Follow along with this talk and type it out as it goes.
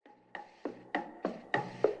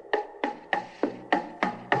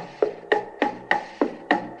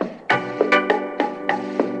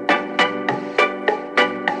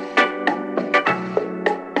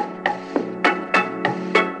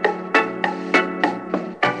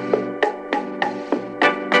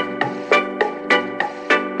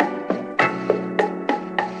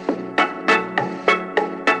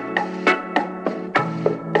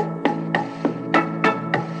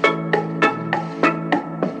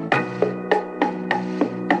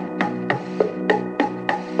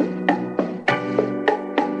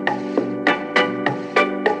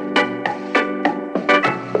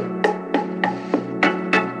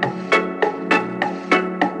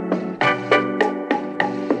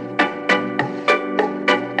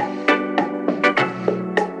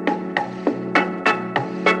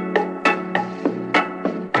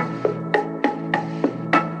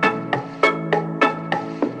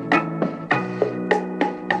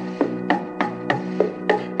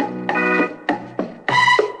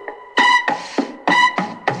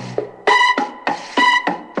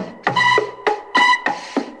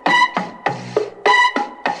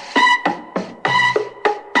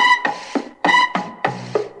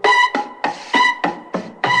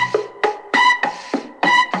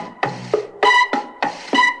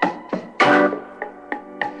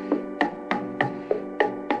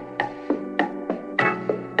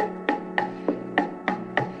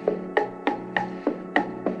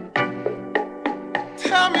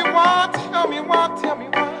tell me why.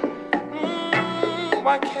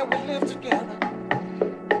 Why can't we live together?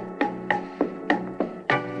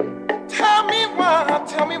 Tell me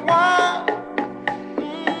why.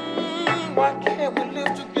 Why can't we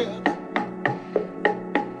live together?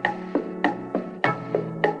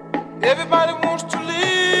 Everybody wants to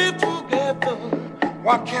live together.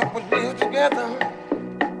 Why can't we live together?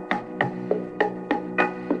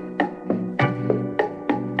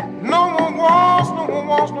 No more wars, no more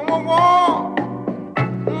wars, no more wars.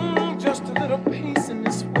 Just a little peace in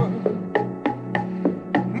this world.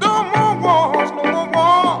 No more wars, no more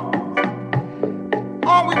wars.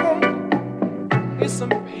 All we want is some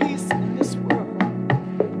peace in this world.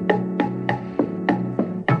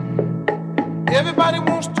 Everybody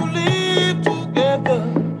wants to live together.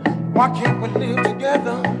 Why can't we live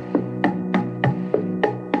together?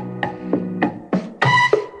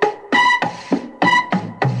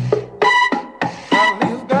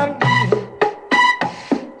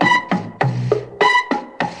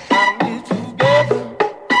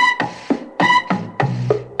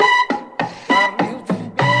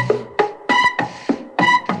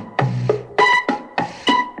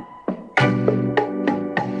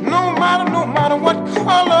 No matter what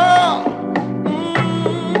color,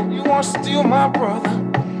 you are still my brother.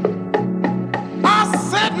 I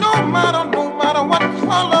said no matter what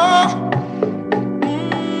color,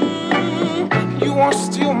 you are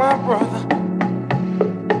still my brother.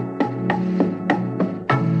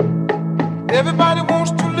 Everybody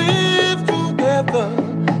wants to live together.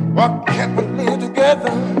 Why can't we live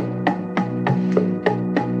together?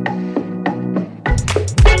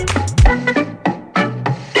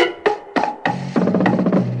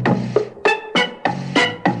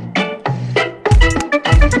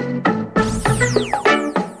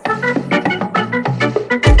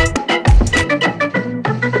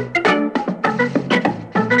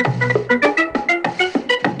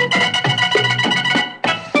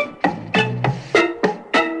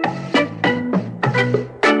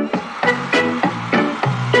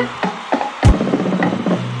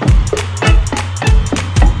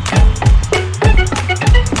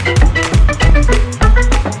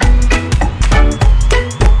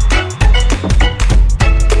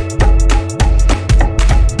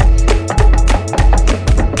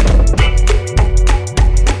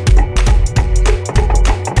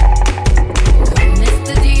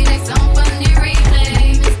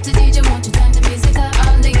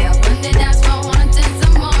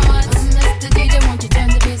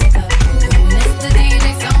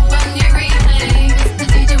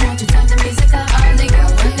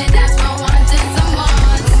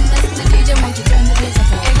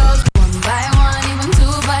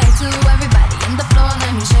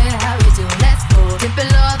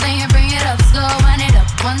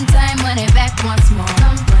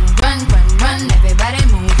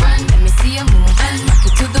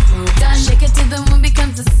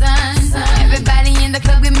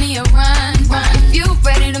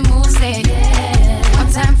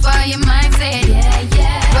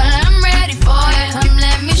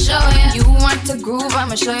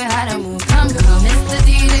 I'ma show you how to move. Come, Mr.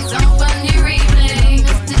 DJ, jump on your replay.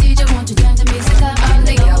 Mr. DJ, won't you turn the music up? On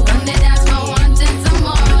the go, on the dance floor, wanting some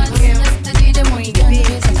more. Mr. DJ, won't you turn the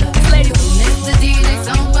music up? Mr. DJ,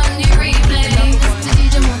 jump on your replay. Mr.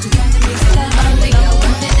 DJ, won't you turn the music up? On the go,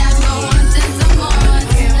 on the dance floor, wanting some more.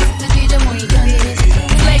 Mr. DJ, won't you turn the music up?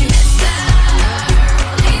 Please,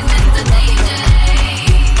 Mr. DJ,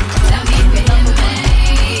 tell me if you love me.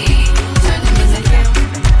 Turn the music up.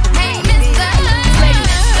 Hey, Mr.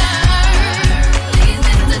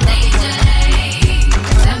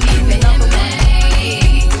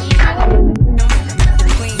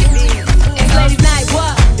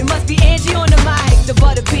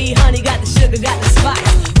 Honey got the sugar, got the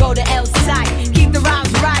spice. Go to L site, keep the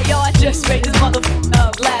rhymes right, yo. I just straight this motherfucker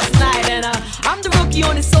up last night, and I'm the rookie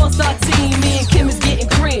on this all-star team. Me and Kim is getting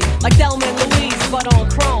cream, like Thelma and Louise, but on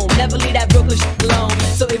chrome. Never leave that Brooklyn shit alone.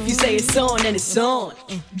 So if you say it's on, then it's on.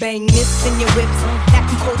 Bang this in your whips, that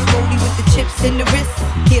can coat rollie with the chips in the wrist.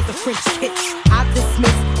 Here's a French kiss. I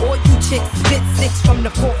dismiss all you chicks. Spit 6 from the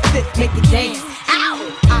 4th, 5th, make it dance. Ow!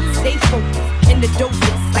 I stay focused in the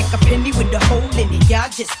dopest, like a penny with a hole in it. Y'all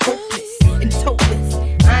just hopeless and topless.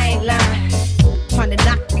 I ain't lying. Trying to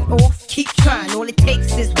knock me off, keep trying. All it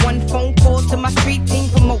takes is one phone call to my street team.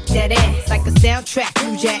 Promote that ass like a soundtrack.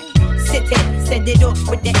 You jack, sit there, send it off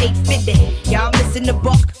with the 850. Y'all missing the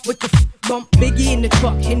buck with the bump. Biggie in the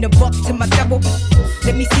truck, in the buck to my double.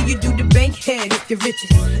 Let me see you do the bank head if you're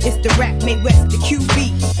richest. It's the rap made West, the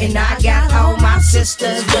QB, and I got all my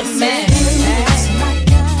sisters with me.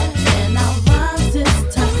 And our rhymes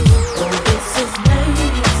this time. Oh, this is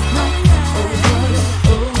made.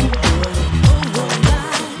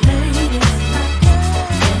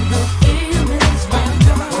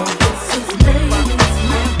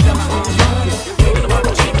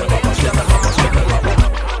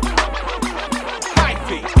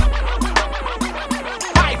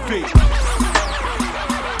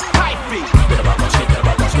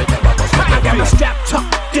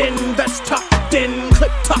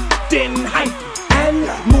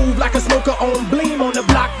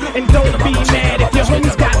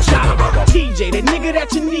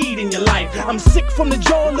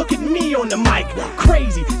 like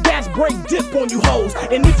crazy. Gas break dip on you hoes.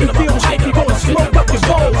 And if you feel hype, you gonna smoke up your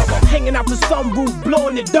bowls. Hanging out the sunroof,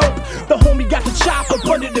 blowing it dope. The homie got the chop up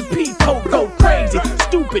under the peacoat. Go crazy,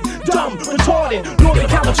 stupid, dumb, retarded. Northern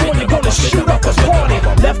California gonna shoot up a party.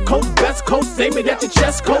 Left coast, best coast, save it at the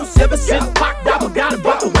chest coast. Ever since Pac died, forgot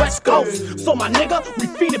about the west coast. So my nigga, we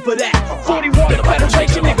feed it for that. 41 the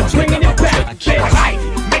Federation, nigga, bringing it back. Hype,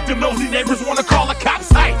 make them nosy neighbors wanna call the cops.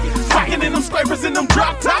 Hype, tracking in them scrapers in them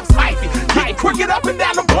drop tops. Hype, get cricket up and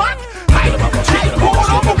down the block. Hype, take forward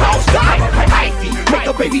on the house. Hype, make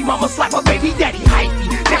a baby mama slap a baby daddy. Hype,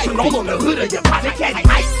 dancing all on the hood of your pocket caddy.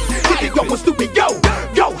 Hype, get it going stupid, yo,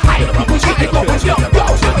 hype, get it going, yo.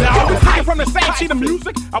 Now, from the same sheet of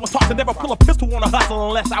music, I was taught to never pull a pistol on a hustle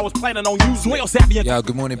unless I was planning on using it. Savvy. Yo,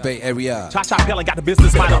 good morning, Bay Area. Cha-Cha Pellin got the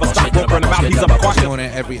business mind of a stockbroker and about he's up a car. Good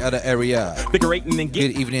morning, every other area. Figure eight and then get.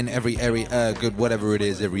 Good evening, every area. Good whatever it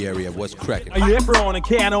is, every area. What's cracking? Are you ever on a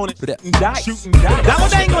can on it? Shooting dice. Dollar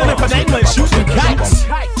dangling and finagling, shooting kites.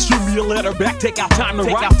 Shoot me a letter back, take out time to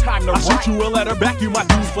write. I shoot you a letter back, you might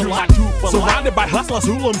do for life. Surrounded by hustlers,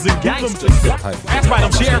 hoolums, and gangsters. Asked by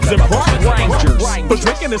them sheriffs and park rangers. For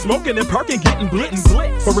drinking and smoking and perking, getting blitz.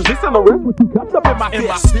 For resisting the risk with 2 cups up in my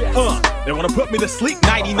fist. They wanna put me to sleep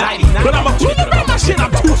 90-90. But I'm a fool about my shit,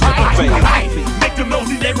 I'm too high. Make them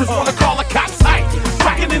nosy neighbors wanna call the cops. Hype,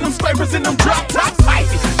 tracking in them scrapers in them drop tops. Hype,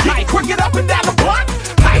 get cricket up and down the block.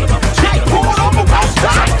 Hype, take forward on the house.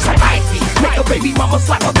 Hype, make a baby mama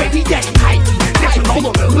slap a baby daddy. Hype, dancing all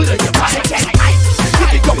on the hood of your pocket caddy. Hype,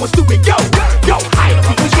 get it going stupid, yo, hype,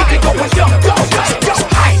 get it going, yo,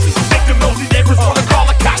 hype. Make them nosy neighbors wanna call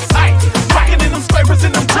the cops. Hype, tracking in them scrapers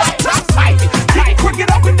in them drop tops. Hype, get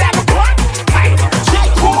cricket up and down the block. Hype,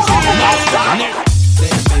 take forward on the house.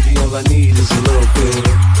 Damn, baby, all I need is a little bit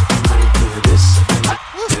of this.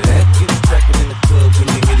 That get crackin' in the club when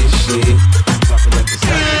you hear this shit. Dropping like the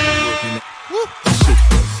side working it. Shit,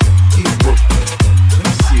 keep working. Let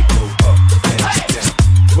me see it go up, down.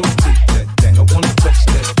 Rotate that thing. I wanna touch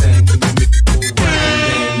that thing when you make it go round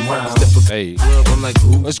and round. Step up Hey. club, I'm like,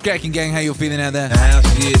 who? What's cracking, gang? How you feeling out there? Now,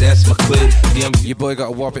 shit, that's my clip. Yeah, I'm Your boy got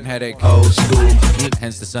a whopping headache. old school.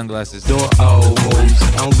 Hence the sunglasses. Doing old moves.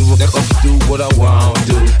 I don't give a fuck, do what I want to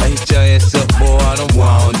do. I hit your ass up, boy, I don't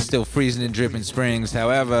want to. Still freezing in Dripping Springs.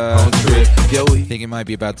 However, On trip, yo, I think it might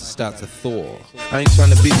be about to start to thaw. I ain't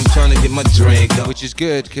trying to beat, I'm trying to get my drink up. Which is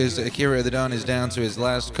good, because Akira the Don is down to his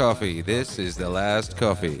last coffee. This is the last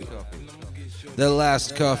coffee. The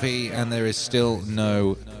last coffee, and there is still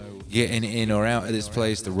no getting in or out of this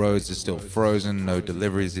place. The roads are still frozen. No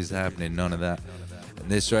deliveries is happening. None of that. And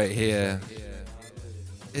this right here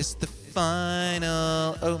is the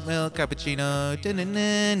final oat milk cappuccino.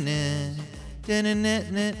 Da-na-na-na.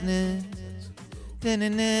 Da-na-na-na-na.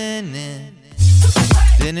 Da-na-na-na.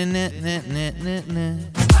 Da-na-na-na-na-na.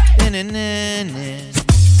 Da-na-na-na.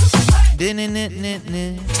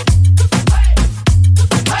 Da-na-na-na-na.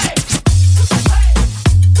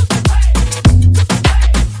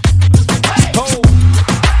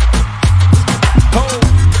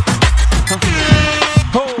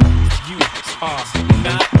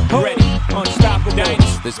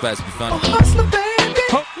 This about to be fun. Hustler, baby.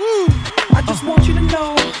 I just want you to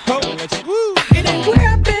know. It ain't where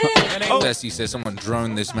I've been. Bessie says someone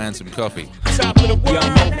droned this man some coffee. Top of the world.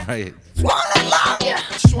 Right. Wanna love ya.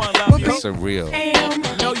 Just wanna love you. That's so real.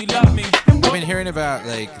 Know you love me. I've been hearing about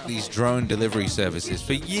like these drone delivery services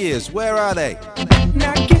for years. Where are they?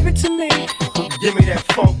 Now give it to me. Give me that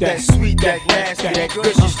funk, that sweet, that nasty, that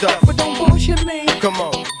gushy stuff. But don't bullshit me. Come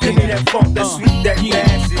on, give me that funk, that sweet, that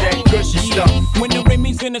nasty, that gushy stuff. When the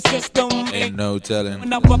Remy's in the system, Ain't no telling.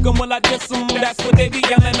 when I fuck 'em, will I diss 'em? That's what they be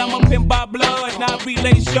yelling. I'm a pimp by blood, not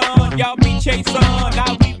relation. Y'all be chasing.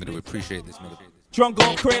 I'm gonna appreciate this motherfucker. Drunk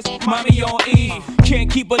on Chris, mommy on E. Can't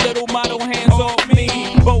keep a little model hands off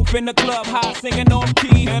me. Both in the club, high singing off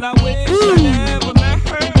key. And I wish I never met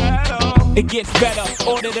her at all. It gets better,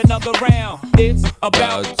 ordered another round. It's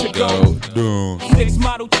about to go down. 6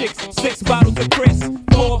 model chicks, 6 bottles of Chris.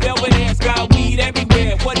 4 velvet ass, got weed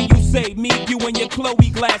everywhere. What do you say? Me, you, and your Chloe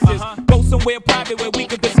glasses. Go somewhere private where we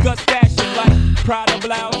could discuss fashion, like Prada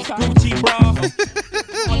blouse, Gucci bra,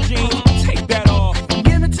 on jeans. Take that off.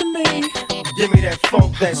 Give it to me. Give me that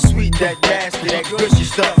funk, that sweet, that nasty, that gushy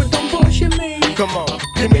stuff. But don't bullshit me. Come on,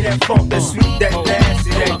 give me that funk, that sweet, that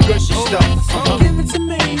nasty, that gushy stuff. Give it to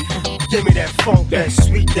me. Give me that funk, that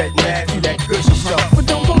sweet, that nasty, that gushy stuff. But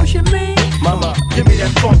don't bullshit me. Mama, give me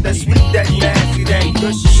that funk, that sweet, that nasty, that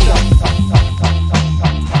gushy stuff.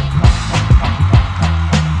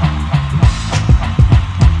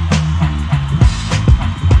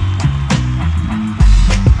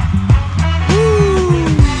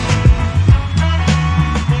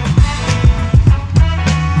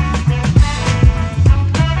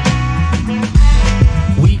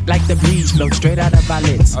 the breeze, float straight out of our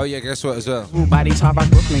lids. Oh yeah, guess what as well? Bodies hard rock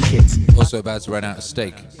Brooklyn kids. Also about to run out of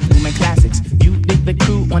steak. Booming classics. You dig the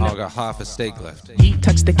crew on I got half a steak left. He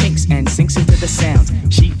tucks the kinks and sinks into the sounds.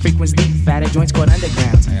 She frequents deep, fatter joints called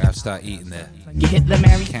undergrounds. I'm gonna have to start eating there. You hit the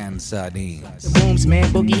Mary Canned sardines. The booms, man,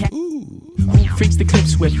 boogie. Who freaks the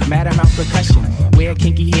clips with mad amount percussion? Where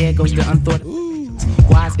kinky hair goes to unthought.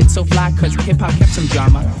 Why's it so fly? Cause hip-hop kept some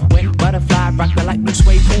drama. When Butterfly rocked the light blue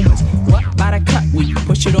suede Pumas. What by the cut? We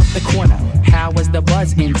push it off the corner. How was the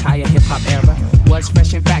buzz entire hip-hop era? Was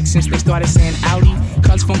fresh in fact since they started saying Audi.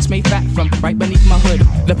 Cause funk's made fat from right beneath my hood.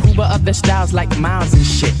 The pooba of the styles like Miles and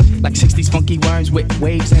shit. Like 60s funky worms with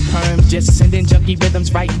waves and perms. Just sending junky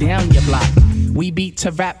rhythms right down your block. We beat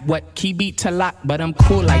to rap, what key beat to lock. But I'm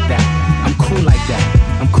cool like that. I'm cool like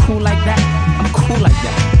that. I'm cool like that. I'm cool like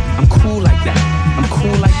that. I'm cool like that. I'm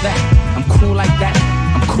cool like that. I'm cool like that.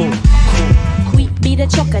 I'm cool. I'm cool. We be the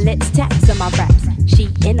chocolates, taps on my raps. She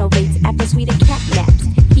innovates after sweeter cat naps.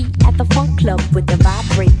 He at the funk club with the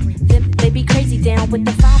vibrate. Them they be crazy down with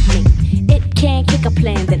the 5-link. It can kick a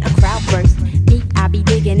plan, then a crowd burst. Me, I be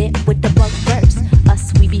digging it with the bug verse.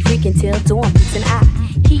 Us, we be freaking till dawn beats an eye.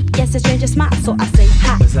 He gets a stranger smile, so I say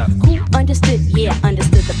hi. What's up? Who understood? Yeah,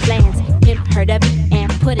 understood the plans. Him heard of it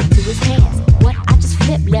and put it to his hands. What I just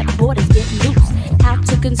flip, let borders get loose. How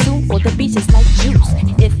to consume all the beaches like juice.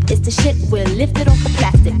 If it's the shit, we'll lift it off the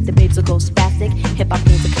plastic. The babes will go spastic. Hip hop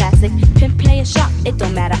game's a classic. Pimp play a shot, it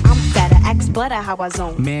don't matter. I'm fatter, axe butter, how I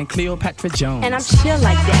zone. Man, Cleopatra Jones. And I'm chill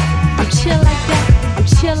like that. I'm chill like that. I'm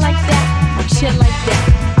chill like that. I'm chill like that.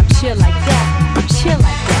 I'm chill like that. I'm chill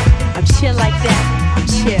like that. I'm chill like that. I'm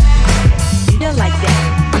chill. Chill like that.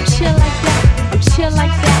 I'm chill like that. I'm chill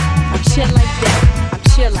like that. I'm chill like that. I'm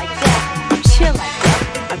chill like that. I'm chill like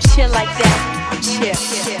that. I'm chill like that. I'm chill.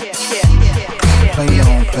 Play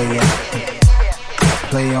on, play it.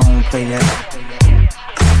 Play on, play it.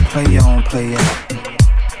 Play on, play it.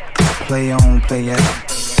 Play on, play it.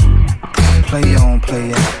 Play on, play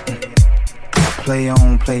it. Play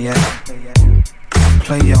on, play it.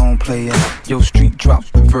 Play on, play it. Yo, street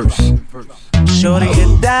drops the verse. Shorty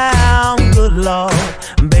get down, good lord.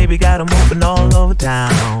 Baby got 'em open all over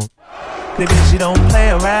town. Baby, she don't play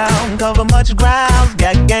around, cover much ground,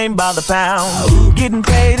 got game by the pound. Getting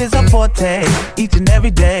paid is a forte, each and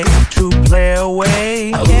every day. True player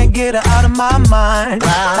away, can't get her out of my mind.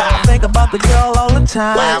 I think about the girl all the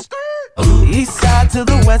time. East side to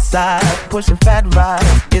the west side, pushing fat rides,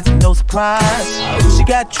 it's no surprise. She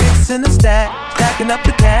got tricks in the stack, stacking up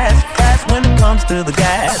the cash, fast when it comes to the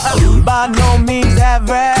gas. By no means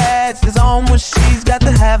average, it's on when she's got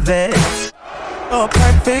to have it. A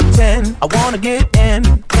perfect 10, I wanna get in.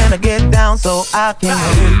 Can I get down so I can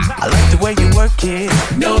win? I like the way you work it,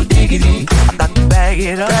 no diggity. I got to bag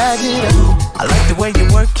it up. I like the way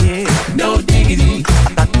you work it, no diggity.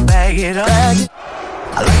 I got to bag it up.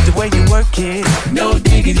 I like the way you work it, no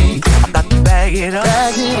diggity. I got to bag it up.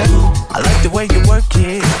 I like the way you work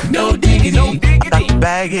it, no diggity. I got to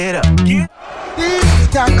bag it up. He's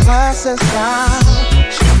got class and style,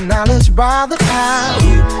 street knowledge by the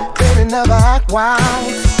pound. Baby never act wild,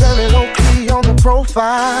 very low key on the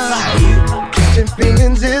profile. Catching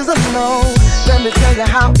feelings is a no, let me tell you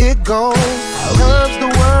how it goes. Curves the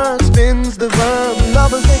word, spins the verb.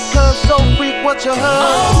 Lovers they curve so freak what you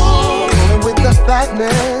heard. Rolling with the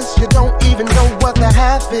fatness, you don't even know what the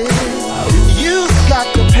half is. You got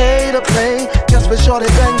to pay to play, just for shorty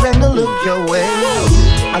bang bang to look your way.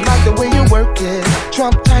 I like the way you work it,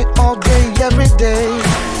 trump tight all day, every day.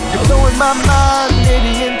 You're blowing my mind,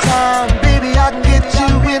 maybe in time, baby I can get you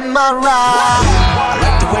in my ride. I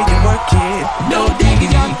like the way you work it, no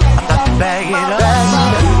diggity. I got to bag it up.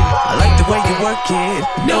 I like the way you work it,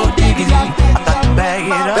 no diggity. I got to bag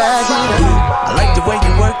it up. I like the way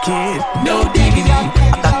you work it, no diggity. I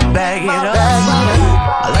got to bag it up.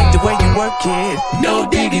 I like the way you work it, no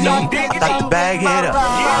diggity. I got to bag it up.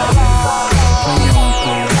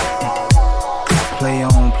 Play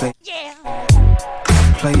on, play.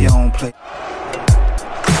 Play on, play.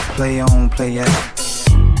 Play on, play it.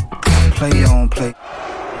 Play on, play.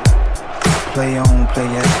 Play on, play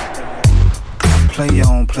it. Play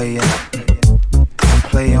on, play it.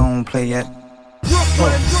 Play on, play it.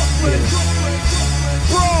 Brooklyn, Brooklyn,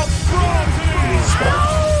 Bronx, Bronx,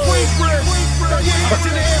 Queensbridge. It's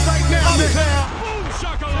in the air right now, man.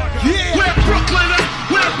 Yeah. We're Brooklyn at,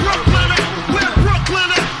 we're Brooklyn at, we're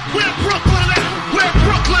Brooklyn at, we're Brooklyn at, we're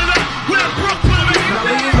Brooklyn at, we're Brooklyn at.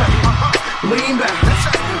 Lean back.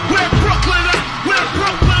 We're Brooklyn at, we're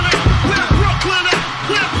Brooklyn at, we're Brooklyn at,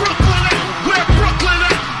 we're Brooklyn at, we're Brooklyn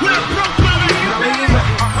at, we're Brooklyn at. Lean back.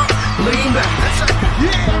 Lean back.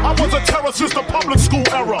 Yeah, I was a terror since the public school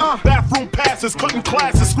era. Bathroom passes, cutting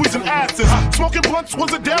classes, squeezing asses. Smoking blunts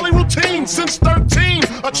was a daily routine since 13.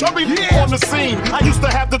 A chubby on the scene. I used to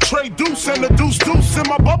have the tray deuce and the deuce in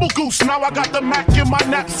my bubble goose. Now I got the Mac in my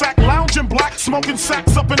knapsack, lounging black, smoking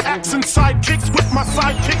sacks up in axe and sidekicks with my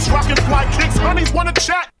sidekicks, rocking fly kicks. Honeys wanna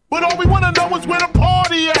chat, but all we wanna know is where the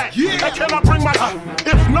party at. Yeah. And can I bring my...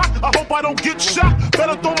 If not, I hope I don't get shot.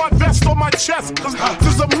 Better throw my vest on my chest, cause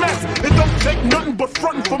this is a mess. It don't take nothing but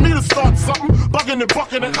frontin' for me to start something. Bugging and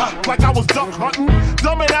bucking it like I was duck hunting.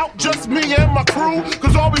 Dumbing out just me and my crew,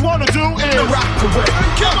 cause all we wanna do is... The rock away.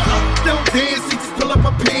 Don't dance, just pull up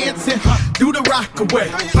my pants and do the rock away.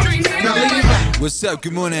 Now lean back. What's up?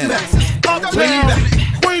 Good morning. Uptown,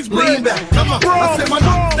 Queensbridge,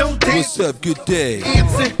 What's up? Good day.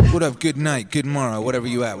 What up? Good night. Good morrow. Whatever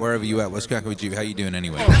you at, wherever you at. What's cracking with you? How you doing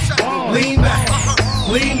anyway? Lean back.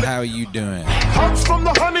 How are you doing? Hearts from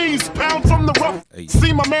the honeys, pound from the rough. Hey.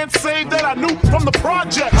 See my man say that I knew from the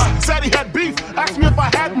projects. Said he had beef, asked me if I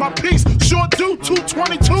had my piece. Sure do,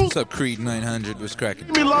 222. What's up, Creed 900? What's cracking?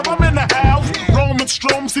 Me love, I'm in the house. Roman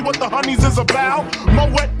Strom, see what the honeys is about.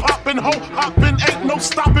 Moet poppin', ho hoppin', ain't no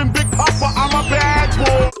stopping. Big Papa, I'm a bad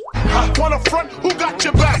boy. Wanna front, who got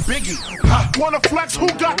your back? Biggie. Wanna flex, who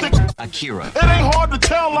got the Akira? It ain't hard to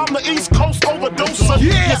tell, I'm the East Coast overdoser.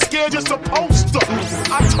 Yeah. You're scared, you're supposed to.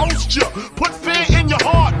 I toast you, put fear in your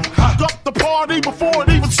heart. Up the party before it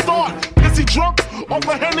even start. Is he drunk off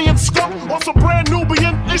a Henny and skunk? Or some brand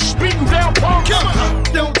Nubian ish beating down punk?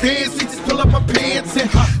 Don't dance, just pull up my pants and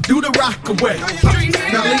do the rock away.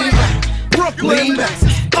 Now lean back. Brooklyn, lean back.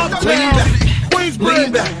 Uptown, Queensbridge,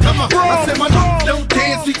 lean back. Come on. I said my don't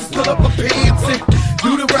dance, just pull up my pants and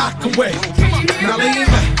do the rock away. Now lean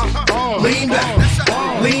back. Lean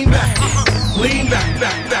back. Lean back. Lean back.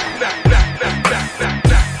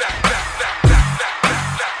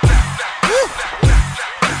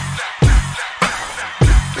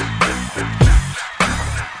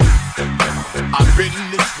 I've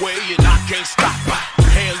been this way and I can't stop.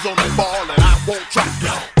 Hands on the ball and I won't drop.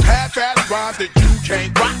 Half-ass rhymes that you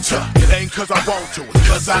can't rock to. It ain't cause I want to, it's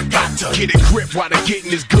cause I got to. Get a grip while the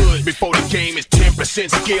getting is good. Before the game is 10%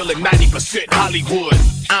 skill and 90% Hollywood.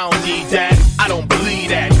 I don't need that, I don't believe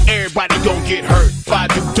that. Everybody gon' get hurt if I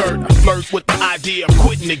do dirt. I flirt with the idea of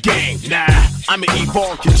quitting the game. Nah, I'ma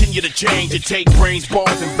evolve, continue to change. It take brains,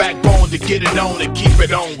 balls, and backbone to get it on and keep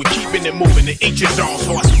it on. We keeping it moving, the inches on.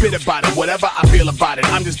 So I spit about it, whatever I feel about it.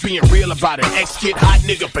 I'm just being real about it. X get hot,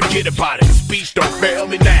 nigga, forget about it. Speech don't fail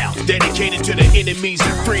me now. Dedicated to the enemies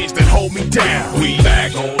and friends that hold me down. We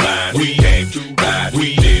back online, we came to ride.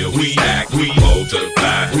 We deal, we act, we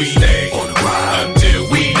multiply. We stay on the grind until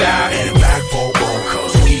we die. And back for more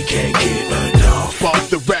cause we can't get enough. Fuck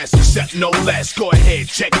the rest, except no less. Go ahead,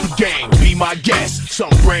 check the game, be my guest.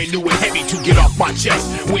 Something brand new and heavy to get off my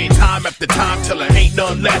chest. Win time after time till there ain't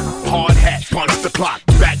none left. Hard hat, punch the clock,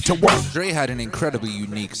 back to work. Dre had an incredibly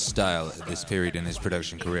unique style at this period in his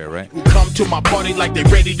production career, right? Who come to my party like they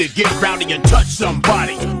ready to get rowdy and touch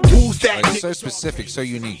somebody. Who's that? Like, so specific, so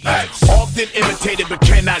unique. Often imitated but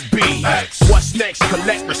cannot be. What's next?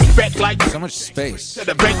 Collect respect like so much space. To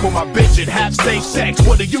the bank with my bitch and have safe sex.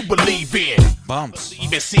 What do you believe in? Bumps.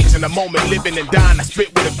 Even season a moment, living and dying. I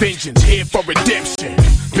spit with a vengeance, here for redemption.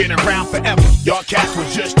 Been around forever. Y'all cats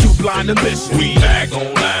was just too blind to listen. We back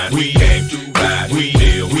online. We came to ride. We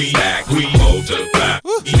deal. We act. We multiply.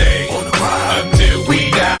 We stay on the grind until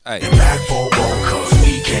we die. And back for more cause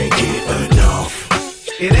we can't get enough.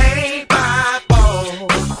 It ain't my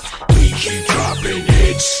fault. We keep dropping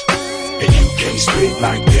hits. And you can't spit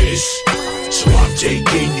like this. So I'm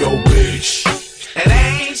taking your bitch. And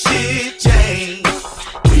ain't shit changed.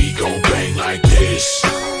 We gon' bang like this.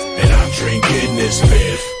 And I'm drinking this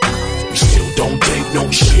fifth. We still don't take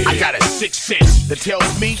no shit. I got a sixth sense that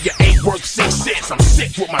tells me you ain't worth 6 cents. I'm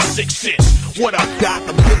sick with my 6 cents. What up, Doc?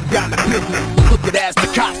 I'm getting down the business. Look at as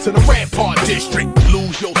the cops in the Rampart District.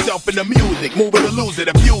 Lose yourself in the music. Move it or lose it,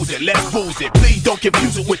 abuse it. Let's booze it. Please don't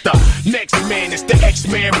confuse it with the next man. It's the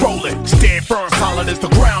X-Man rolling. Stand firm, solid as the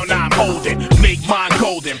ground I'm holding. Make mine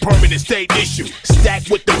golden. Permanent state issue. Stack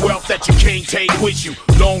with the wealth that you can't take with you.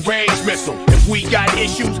 Long range missile. If we got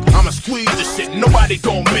issues, I'ma squeeze the shit. Nobody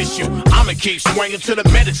gon' miss you. I'ma keep swinging till the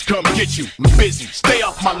medics come get you. I'm busy. Stay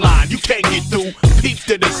off my line. You can't get through. Peep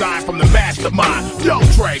the design from the mastermind. Yo,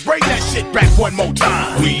 Dre, bring that shit back one more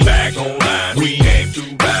time. We back online. We aim to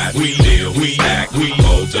ride. We deal. We act. We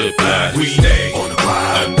multiply. We stay on the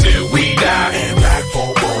grind until we die. And back for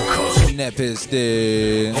more cause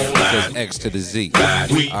Nepiston. Says X to the Z.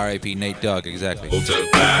 R.I.P. Nate Dogg, exactly. we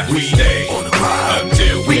stay on the grind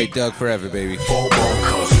until we Nate Dogg forever, baby. For more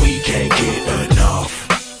cause we can't get enough.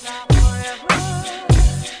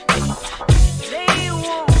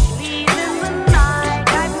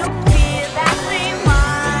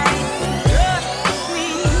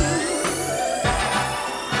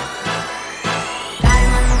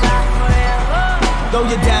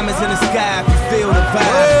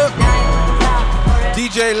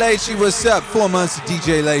 DJ Lechi, what's up? 4 months to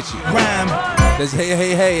DJ Lechi. Says,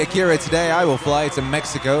 hey, Akira, today I will fly to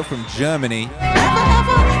Mexico from Germany.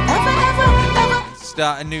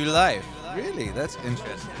 Start a new life. Really? That's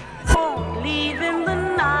interesting.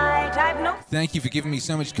 Thank you for giving me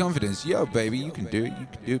so much confidence. Yo, baby, you can do it. You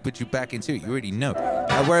can do it. Put you back into it. You already know.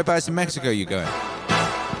 Whereabouts in Mexico you going?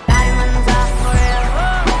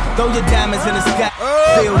 Throw your diamonds in the sky.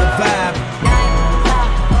 Feel the vibe.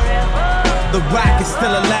 The rock is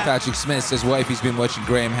still alive. Patrick Smith says, wifey's been watching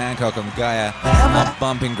Graham Hancock on Gaia. I'm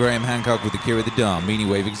bumping Graham Hancock with Akira the Don.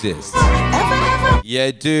 Meaningwave exists.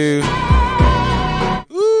 Yeah, do.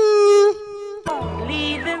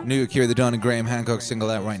 New Akira the Don and Graham Hancock single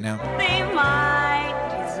out right now.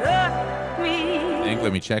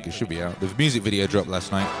 Let me check, it should be out. The music video dropped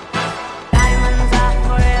last night.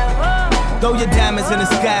 Throw your diamonds in the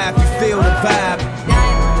sky if you feel the vibe.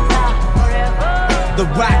 The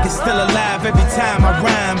rock is still alive every time I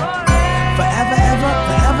rhyme. Forever, ever,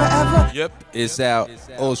 forever, ever. Yep, it's out.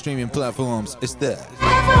 All streaming platforms, it's there. Close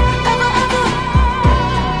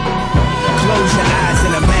your eyes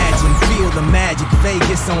and imagine, feel the magic.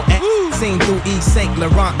 Vegas on seen through East St.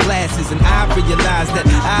 Laurent glasses, and I realized that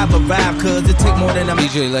I've arrived, cause it take more than a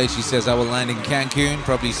DJ Lechi says I will land in Cancun,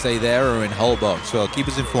 probably stay there or in Holbox. Well, keep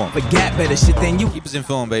us informed. Forget better shit than you. Keep us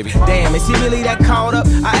informed, baby. Damn, is he really that caught up?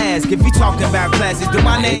 I ask if you talking about classes, do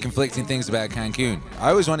my name conflicting things about Cancun.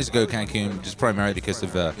 I always wanted to go Cancun just primarily because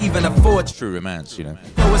of even afford true romance, you know.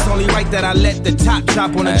 So it's only right that I let the top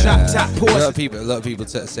drop on a top portion. A lot of people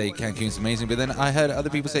say Cancun's amazing, but then I heard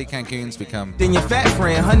other people say Cancun's become then your fat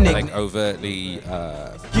friend, her nigga. Like overtly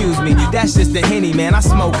excuse me, that's just the Henny, man. I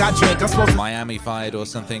smoke, I drink, I'm supposed to Miami-fied or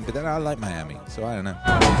something, but then I like Miami, so I don't know.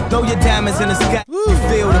 Throw your diamonds in the sky, you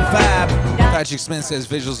feel the vibe. Patrick Smith says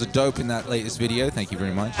visuals are dope in that latest video. Thank you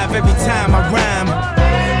very much. Every time I rhyme,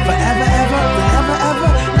 forever, ever.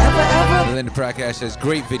 Melinda Prakash says,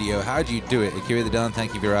 great video. How do you do it? Akira the Don,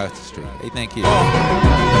 thank you for your artistry. Hey, thank you.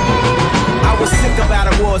 I was sick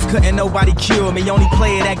about awards, couldn't nobody cure me. Only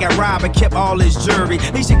player that got robbed and kept all his jewelry.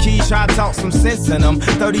 Alicia Keys tried to talk some sense in them.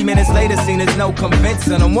 30 minutes later, seen there's no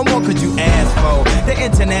convincing them. What more could you ask for? The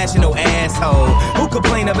international asshole who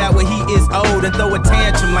complain about when he is old and throw a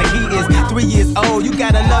tantrum like he is 3 years old. You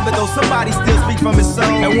gotta love it though, somebody still speak from his soul.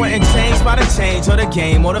 And wasn't changed by the change or the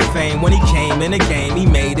game or the fame. When he came in the game, he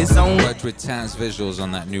made his own. Worked with Taz Visuals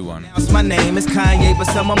on that new one. My name is Kanye, but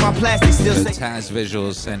some of my plastics still say Taz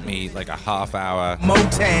Visuals sent me like a half-hour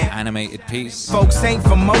Motown animated piece. Folks ain't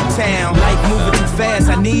from Motown. Life moving too fast,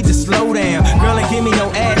 I need to slow down. Girl, ain't give me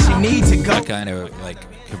no ass, you need to go. I kind of like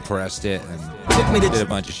compressed it and took me to did a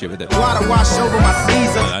bunch of shit with it. Water wash over my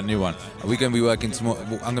Caesar. A new one. We're gonna be working more.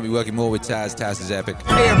 I'm gonna be working more with Taz. Taz is epic.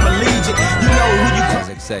 Paraplegic, you know who you Taz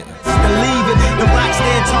exciting. Believe it, the rock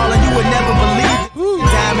stand tall and you would never believe it.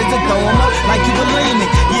 Diamonds to throw 'em up like you bulimic.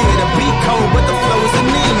 Yeah, the beat cold, but the flow is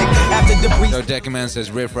anemic. After debris. So Deckerman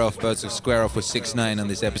says Riff Raff about to square off with 6ix9ine on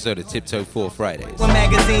this episode of Tiptoe 4 Fridays. When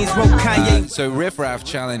magazines wrote Kanye. So Riff Raff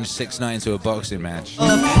challenged 6ix9ine to a boxing match.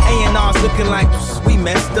 A&R's looking like we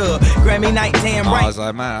messed up. Grammy night, damn right. I was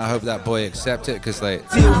like, man, I hope that boy accept it, cause like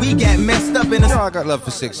till we got messed up in a. You know, I got love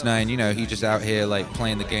for 6ix9ine. You know, he just out here like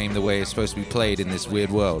playing the game the way it's supposed to be played in this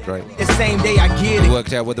weird world, right? The same day I get it. He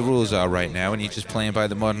worked out what the rules are right now, and he's just playing by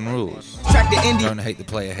the modern rules. Track the indie. Don't hate the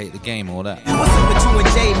player, hate the game, all that. What's up with you and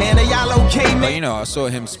Jay, man? Are y'all okay, man? But you know, I saw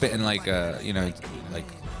him spitting like, you know, like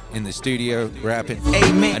in the studio rapping.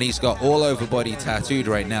 Amen. And he's got all over body tattooed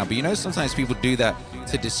right now. But you know, sometimes people do that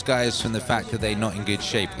to disguise from the fact that they're not in good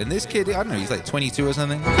shape. And this kid, I don't know, he's like 22 or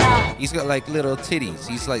something. He's got like little titties.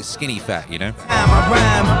 He's like skinny fat, you know?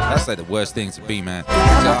 That's like the worst thing to be, man. So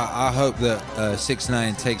I hope that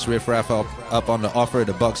 6ix9ine takes Riff Raff up on the offer at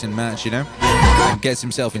a boxing match, you know? And gets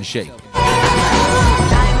himself in shape.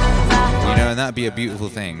 You know, and that'd be a beautiful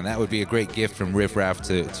thing. That would be a great gift from Riff Raff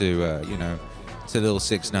to you know, to little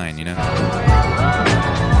 6ix9ine, you know?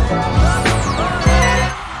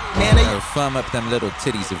 So firm up them little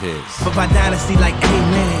titties of his. For my dynasty like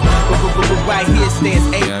amen. Right here stands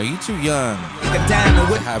you know, you too young like a diamond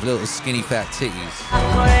to have little skinny fat titties.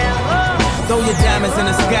 Throw your diamonds in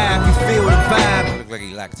the sky if you feel the vibe. Look like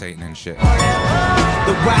he lactating and shit.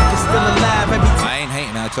 The rock is still alive every time. I ain't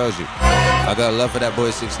hating, I told you. I got love for that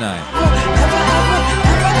boy 6ix9ine.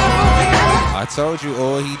 I told you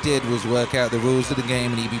all he did was work out the rules of the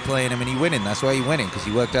game and he'd be playing them and he winning. That's why he winning, because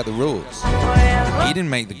he worked out the rules. He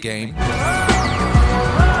didn't make the game.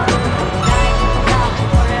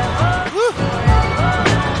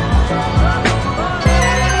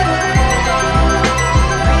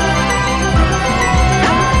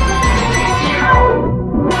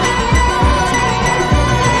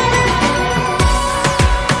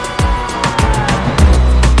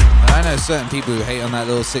 certain people who hate on that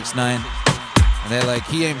little 6ix9ine, and they're like,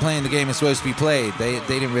 he ain't playing the game it's supposed to be played. They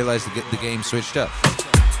didn't realize the game switched up.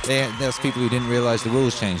 There's people who didn't realize the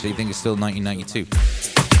rules changed. They think it's still 1992.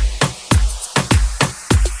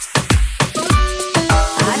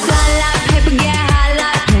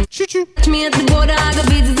 Choo-choo. Catch me at the border, I got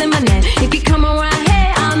visas in my name. If you come around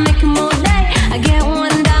here, I'll make 'em all day. I get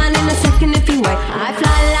one done in a second if you wait. I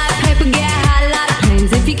fly like paper, get high like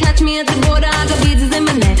planes. If you catch me at the border, I got visas in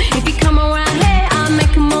my name. If you come around here, I'll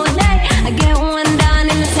make 'em all day. I get one done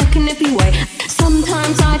in a second if you wait.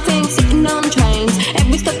 Sometimes I think sitting on trains.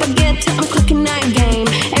 Every step I get to, I'm clocking that game.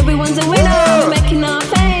 Everyone's a winner, making our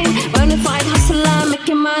fame. Bonafide hustler,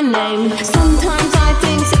 making my name. Sometimes I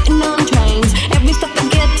think sitting on trains. Every step I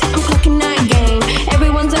get to, I'm clocking that game.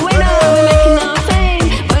 Everyone's a winner, we're making our fame.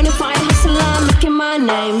 Bonafide hustler, making my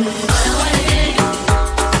name.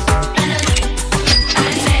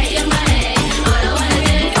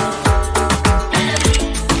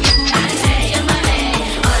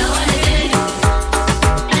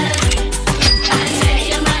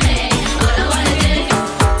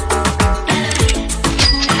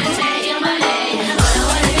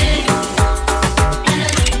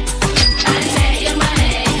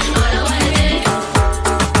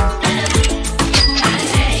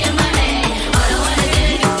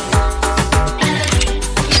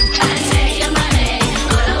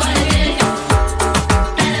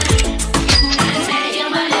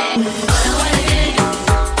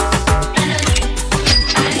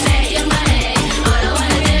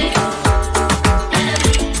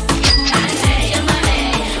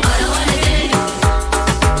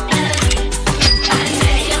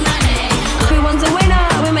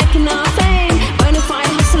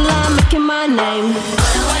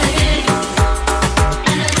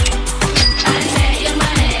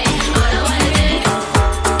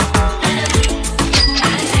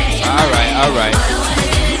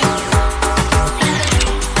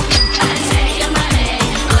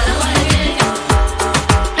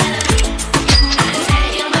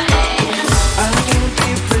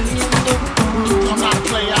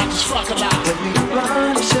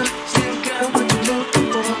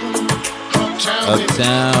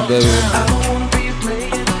 Uptown, baby.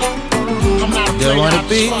 Don't wanna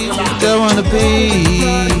be.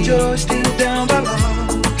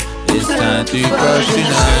 It's time to crush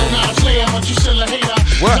tonight.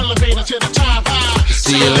 What?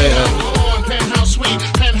 See you later. Penthouse suite,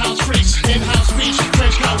 penthouse freaks, in-house beach,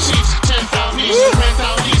 French house seats, 10,000 east,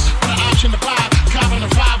 10,000 east, for the option to buy, cop on the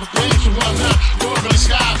 5 with wings from one time, door in the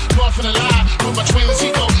sky, north in the line, with my twins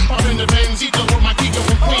ego, up in the Benzito, with my Kiko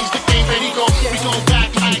from Queens, the game ready go, we go back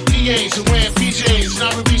like DAs and wear PJs,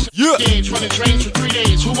 now we reach the gauge, running trains for 3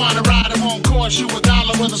 days, who wanna ride them on course, shoot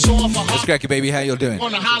 $1 with a sword for What's cracking, baby? How you doing?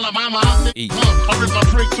 Wanna holler, mama, I rip my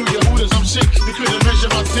prick through your hooters, I'm sick, you couldn't measure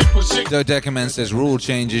my dick with sick. Dodecaman says rule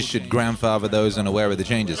changes should grandfather those unaware of the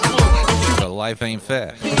changes. But life ain't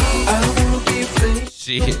fair.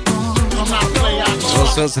 Shit. All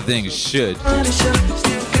sorts of things should.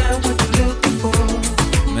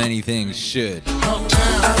 Many things should.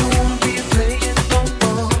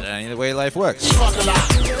 That ain't the way life works.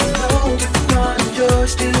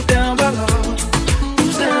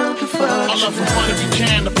 I love from fun if you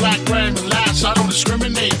can, the black brand and last. I don't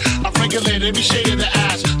discriminate, I regulate every shade of the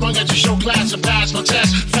ass. Long as you show class and pass my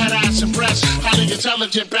test. Fat ass and breasts, highly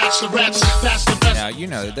intelligent bachelorettes. That's the best. Now, you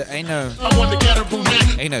know, there ain't no. I want to get a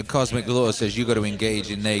brunette. Ain't no cosmic law says you got to engage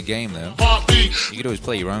in their game, though. You could always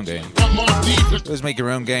play your own game. Always make your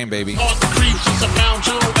own game, baby.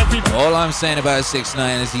 All I'm saying about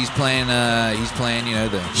 6ix9ine is he's playing, you know,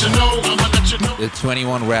 the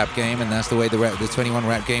 21 rap game, and that's the way the 21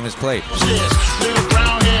 rap game is played. Little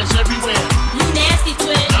brown hairs everywhere. You nasty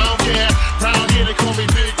twin. I don't care. Brown hair, they call me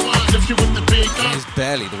Big Ones. If you with the big guns. It's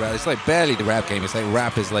barely the rap. It's like barely the rap game. It's like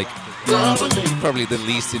rap is like probably the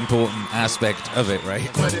least important aspect of it, right?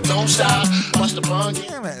 But it don't stop. Watch the bun.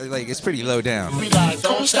 Yeah, man, like it's pretty low down. We like,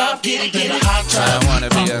 don't stop, get it, a hot time. I don't wanna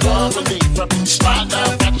be a rubbing the spot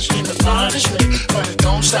up, got the street of punishment. But it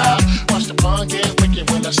don't stop. Watch the bun get wicked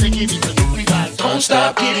when I sing it. Even we like, don't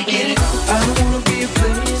stop, get it. I don't wanna be a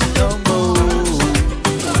place no more.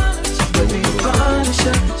 But we punish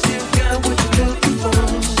up, still got what you're looking for.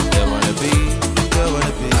 Don't wanna be.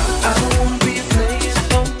 I don't wanna be a place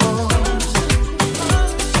no more.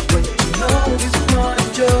 But you know this one,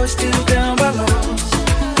 you're still down by laws.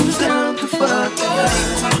 Who's down to fuck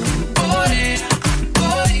tonight?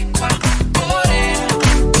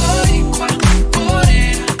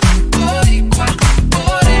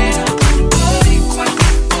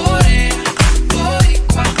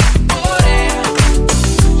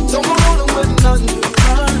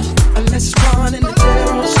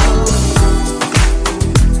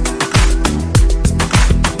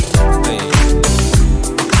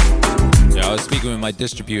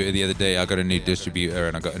 distributor the other day. I got a new distributor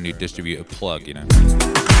and I got a new distributor plug, you know.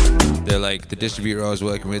 They're like, the distributor I was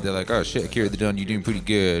working with, they're like, oh shit, Akira the Don, you're doing pretty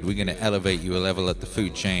good. We're going to elevate you a level up the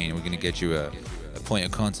food chain. We're going to get you a point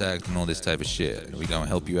of contact and all this type of shit. We're going to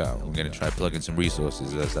help you out. We're going to try plugging some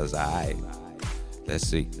resources. That's all right. Let's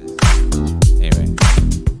see. Anyway,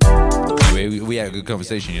 we had a good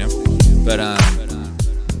conversation, you know. But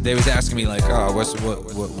they was asking me like, oh,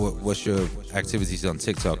 what's your activities on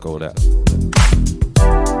TikTok, all that.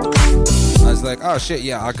 I was like, oh shit,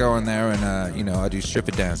 yeah, I'll go on there and I do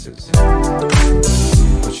stripper dances.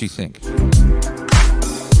 What you think?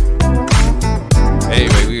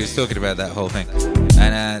 Anyway, we was talking about that whole thing,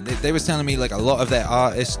 and they was telling me like a lot of their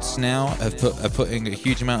artists now are putting a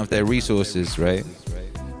huge amount of their resources, right,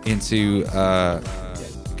 into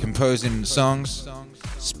composing songs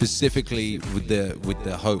specifically with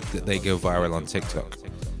the hope that they go viral on TikTok.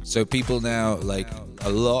 So people now, like a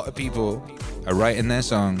lot of people, are writing their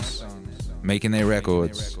songs, making their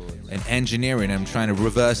records, and engineering them, trying to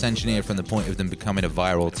reverse engineer from the point of them becoming a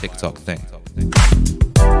viral TikTok thing.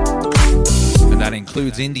 And that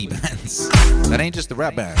includes indie bands. That ain't just the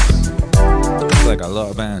rap bands. It's like a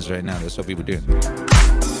lot of bands right now. That's what people do.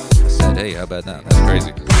 I said, hey, how about that? That's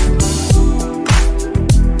crazy.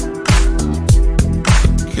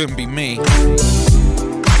 Couldn't be me.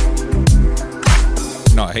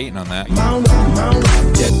 Not hating on that.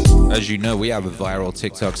 As you know, we have a viral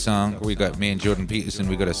TikTok song. We got me and Jordan Peterson,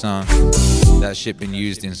 we got a song. That shit been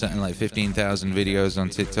used in something like 15,000 videos on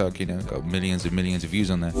TikTok, you know, got millions and millions of views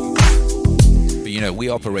on there. But you know, we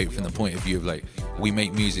operate from the point of view of like, we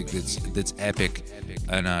make music that's epic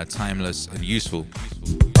and timeless and useful.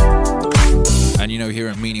 And you know, here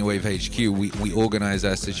at Meaningwave HQ, we organize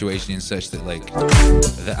our situation in such that like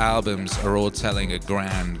the albums are all telling a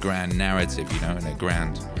grand narrative, you know, and a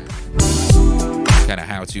grand kind of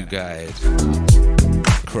how-to guide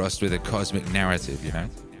crossed with a cosmic narrative, you know.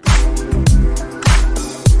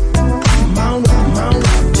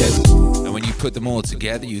 And when you put them all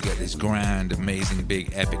together, you get this grand, amazing,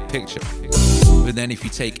 big, epic picture. But then if you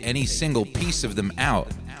take any single piece of them out,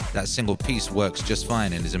 that single piece works just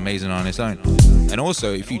fine and is amazing on its own. And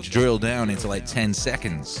also, if you drill down into like 10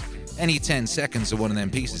 seconds, any 10 seconds of one of them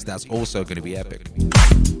pieces, that's also going to be epic.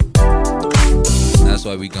 That's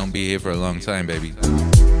why we gonna be here for a long time, baby.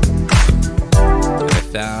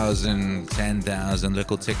 1,000, 10,000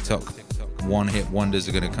 little TikTok one-hit wonders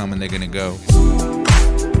are gonna come and they're gonna go.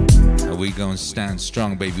 And we gonna stand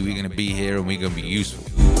strong, baby. We gonna be here and we gonna be useful.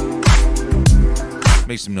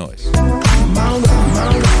 Make some noise.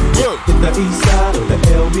 Hit the east side of the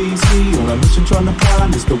LBC on a mission trying to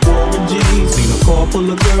find Mr. Warren G. Seen a car full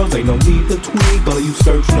of girls, ain't no need to tweak. All of you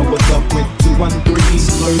search know what's up with 213.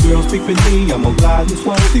 Slur girls peeping me, I'm gonna glide this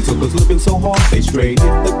way. These hookers looking so hard, they straight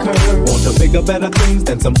hit the curve. Want to bigger, better things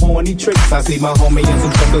than some horny tricks. I see my homie and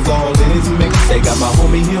some suckers all in his mix. They got my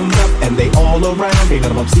homie hemmed up and they all around. Ain't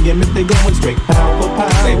none of them see him if they going straight pound for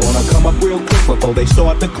pound. They wanna come up real quick before they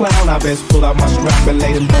start to clown. I best pull out my strap and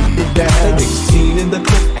lay them bust it down. 16 in the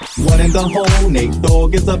clip, one in the hole. Nate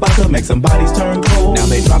Dogg is about to make some bodies turn cold. Now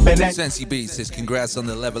they dropping that. Sensi Beats says congrats on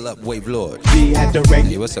the level up, Wave Lord. G had to rate.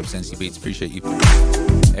 Hey, what's up, Sensi Beats? Appreciate you.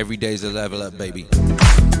 Every day's a level up, baby.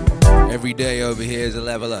 Every day over here is a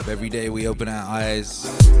level up. Every day we open our eyes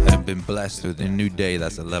and have been blessed with a new day.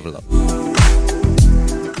 That's a level up.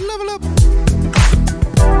 Level up.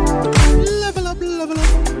 Level up, level up.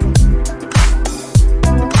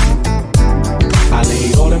 I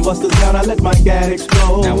laid all them busters down, I let my gat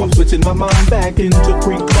explode. Now I'm switching my mind back into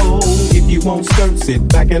freak mode. If you won't skirt, sit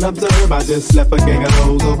back and observe. I just left a gang of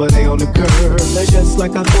those over there on the curb. They're just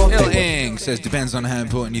like I thought L. Ing says, depends on how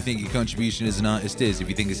important you think your contribution as an artist is. If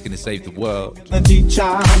you think it's going to save the world, then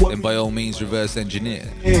by all means reverse engineer,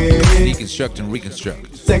 deconstruct and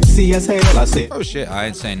reconstruct. Sexy as hell, I said. Oh shit, I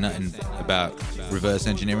ain't saying nothing about reverse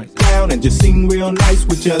engineering. Down and just sing real nice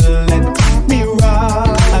with you, let me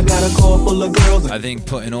ride. I got a car full of girls. I think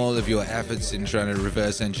putting all of your efforts in trying to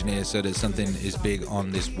reverse engineer so that something is big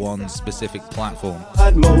on this one specific platform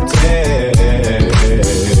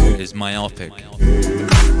is myopic.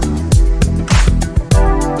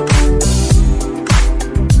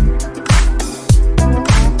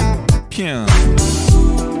 Pew.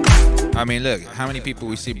 I mean, look, how many people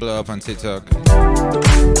we see blow up on TikTok?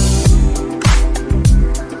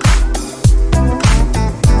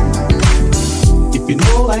 If you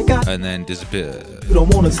know like and then disappear. You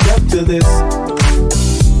don't want to step to this.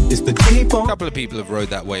 It's the deep on. A couple of people have rode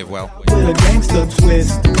that wave well. With a gangster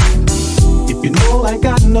twist. If you know like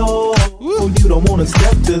I know, you don't want to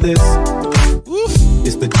step to this.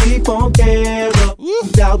 It's the deep on camera.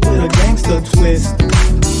 Out with a gangster twist.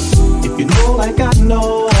 If if you know like I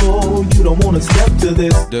know, you don't wanna step to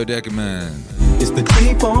this. Dodecaman. It's the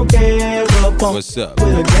G-Funk era funk. What's up?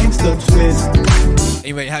 With a gangster twist.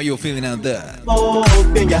 Anyway, how you feeling out there? Oh,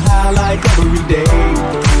 then you high like every day.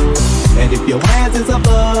 And if your ass is a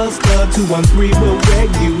buster, 213 will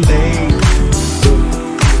regulate.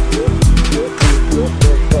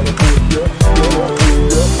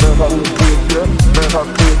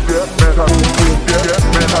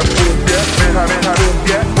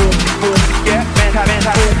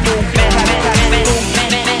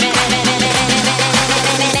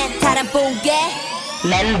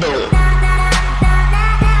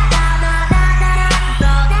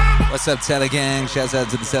 What's up, Telegang? Shouts out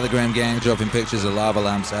to the Telegram gang, dropping pictures of lava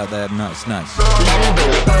lamps out there. Nice, nice.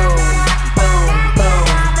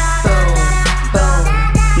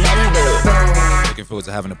 Looking forward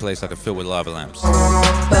to having a place I can fill with lava lamps.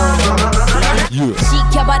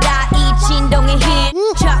 지켜봐라 이 진동의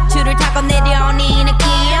힘 척추를 타고 내려오는 느낌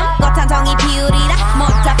꽃한송이 피우리라 못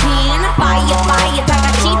잡힌 Fire fire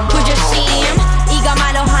다같이 불조심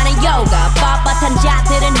이거말로 하는 요가 뻣뻣한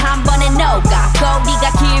자들은 한 번에 녹아 꼬리가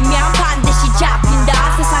길면 반드시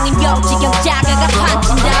잡힌다 세상은 요지경 자가가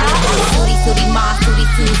판친다 수리 마 수리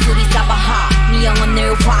싸바하 네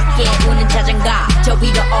영혼을 확 깨우는 자장가 저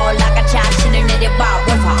위로 올라가 자신을 내려봐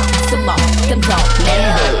원화 숨어 금속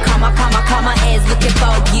램보 Comma is looking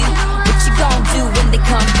for you What you gon' do when they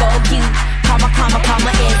come for you Comma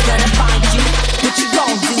is gonna find you What you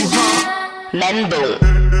gon' do, huh? Lambo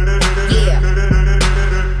Yeah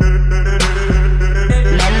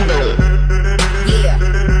Lambo Yeah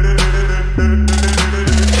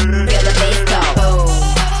Feel the bass go Boom,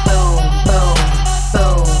 boom, boom,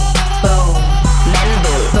 boom, boom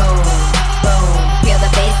Lambo Boom, boom Feel the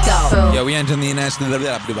bass go Boom Yo, we ain't done the international. I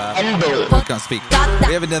can't speak.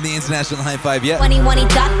 We haven't done the international high five yet.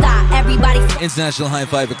 International high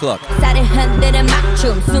 5 o'clock.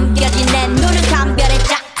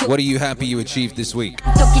 What are you happy you achieved this week?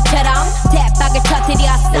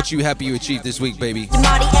 What you happy you achieved this week, baby?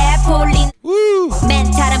 Woo!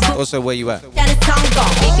 Also, where you at?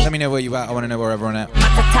 Let me know where you at. I want to know where everyone at.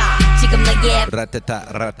 Ratata, ratata.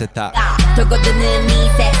 Ratata.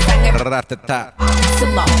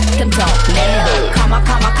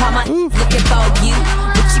 Comma. Looking for you.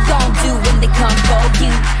 What you gon' do when they come for you?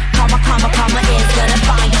 Comma is gonna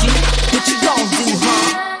find you. What you gon' do,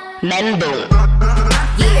 huh? Lambo.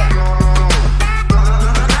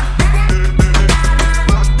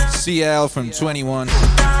 CL from 21.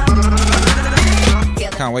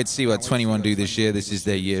 Can't wait to see what 21 do this year. This is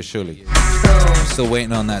their year, surely. I'm still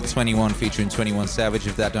waiting on that 21 featuring 21 Savage.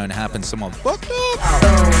 If that don't happen, someone fucked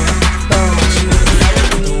up.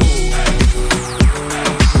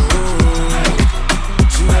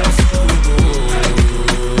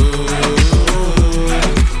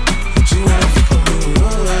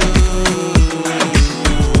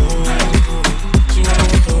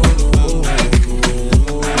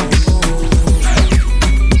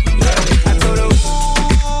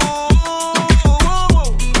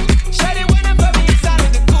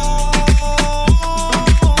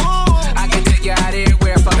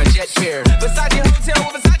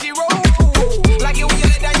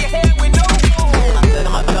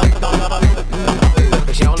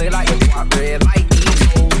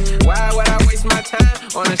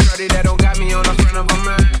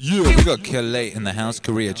 Late in the house,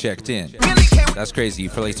 Korea checked in. That's crazy. You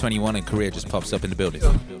play 21 and Korea just pops up in the building.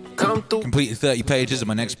 Completed 30 pages of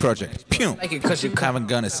my next project. Pew! Haven't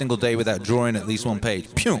gone a single day without drawing at least one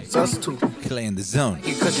page. Pew! Play in the zone.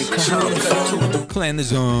 Play in the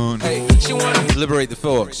zone. Liberate the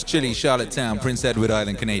Forks. Chile, Charlottetown, Prince Edward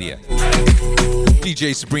Island, Canada.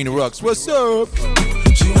 DJ Sabrina Rocks. What's up?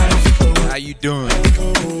 How you doing?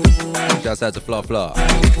 Shouts out to Fla Fla.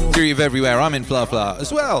 Theory of everywhere. I'm in Fla Fla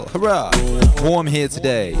as well. Hurrah! Warm here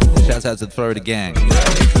today. Shouts out to the Florida gang.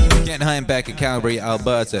 Getting high and back at Calgary,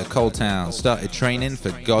 Alberta, Cold Town. Started training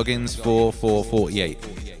for Goggins 4448.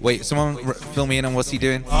 Wait, someone fill me in on what's he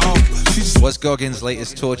doing? What's Goggins'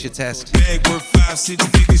 latest torture test? What's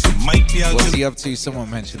he up to? Someone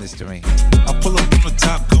mentioned this to me.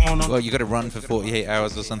 Well, you gotta run for 48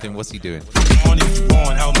 hours or something. What's he doing?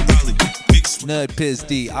 Nerd Piz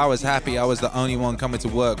D. I was happy I was the only one coming to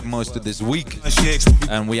work most of this week.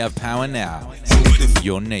 And we have power now.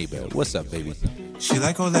 Your neighbor. What's up, baby? She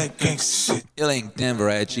like all that gangsta shit. Illing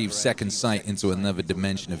Denver, I achieved second sight into another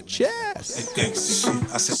dimension of chess. That gangsta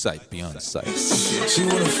shit. I said sight beyond sight. She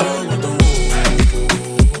wanna fall with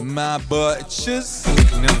the My butchers.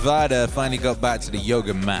 Nevada finally got back to the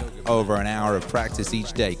yoga mat. Over an hour of practice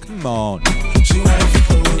each day. Come on.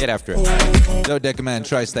 Get after it. Dodeca Man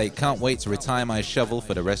Tri-State. Can't wait to retire my shovel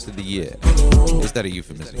for the rest of the year. Is that a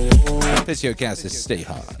euphemism? Physiocast is stay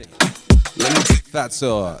hard. That's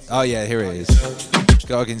all. Oh yeah, here it is.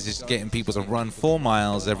 Goggins is getting people to run 4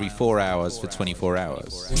 miles every 4 hours for 24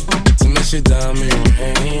 hours.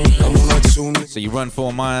 So you run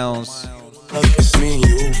 4 miles,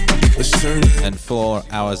 and 4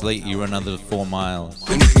 hours later you run another 4 miles.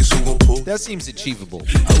 That seems achievable.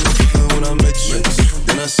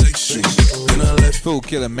 Fool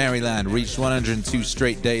Killer Maryland reached 102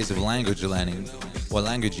 straight days of language learning. Well,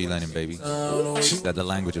 language learning, baby. Is that the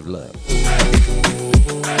language of love?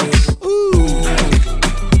 Ooh.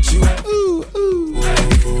 Ooh, ooh.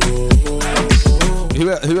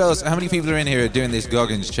 Who else? How many people are in here doing this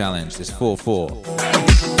Goggins challenge? This 4-4.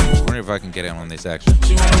 I wonder if I can get in on this action.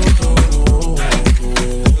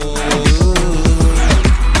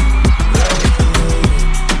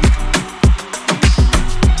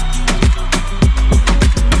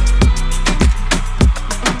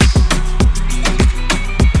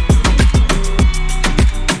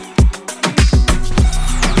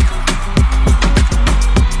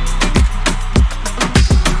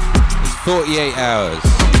 48 hours.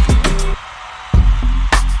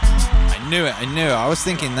 I knew it. I was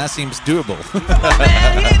thinking that seems doable.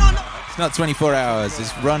 It's not 24 hours.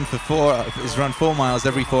 It's run 4 miles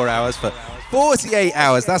every 4 hours for 48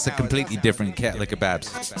 hours. That's a completely different kettle of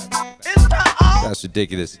kebabs. That's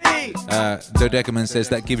ridiculous. Dodecaman says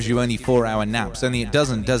that gives you only 4-hour naps. Only it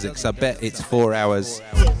doesn't, does it? Because I bet it's 4 hours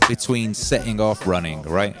between setting off running,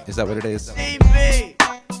 right? Is that what it is? DB,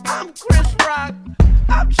 I'm Chris Rock.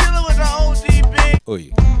 I'm chilling with the ODB.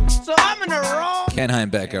 Oy. So I'm in the wrong. Ken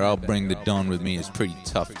Heimbecker, I'll bring the Don with me. It's pretty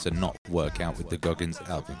tough to not work out with the Goggins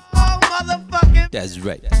album. Oh, motherfucking. That's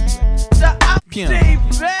right. Pew. Baby.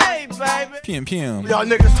 Pew, pew. Y'all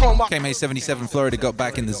niggas talking about KMA77 Florida got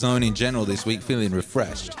back in the zone in general this week, feeling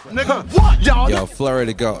refreshed. Nigga, what, y'all? Yo,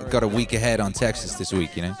 Florida got a week ahead on Texas this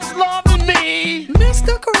week, you know? Loving me,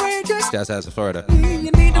 Mr. Courageous. Shouts out to Florida.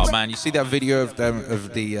 Oh man, you see that video of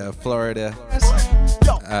the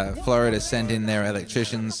Florida sending their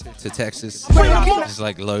electricians to Texas? Just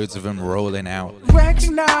like loads of them rolling out.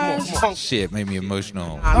 Recognize. Shit, made me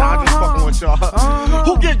emotional. Nah, just fucking with y'all.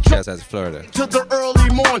 Who get Shouts out to Florida. to the early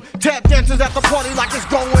morn? Tap dancers at the party like it's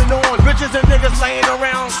going on. Bitches and niggas laying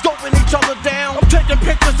around, scoping each other down. I'm taking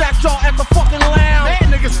pictures at y'all at the fucking lounge.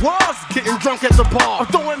 Man, niggas was getting drunk at the bar. I'm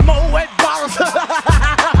throwing Moet bottles.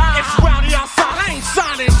 It's rowdy outside, I ain't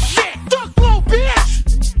signing shit. Duck low,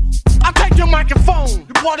 bitch. I take your microphone.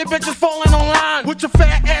 You party bitches falling online with your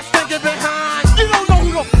fat ass thinking behind. You don't know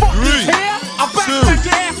who the fuck is here. I bet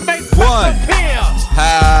your ass make one.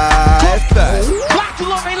 High five. Black you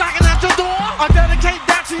love ain't locking at your door. I dedicate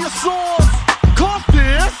that to your source. Cause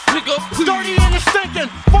this nigga dirty and it's stinking.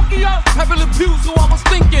 Funky up, heavily abused, so I was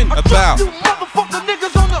thinking about you motherfucker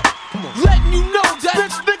niggas on the letting you know that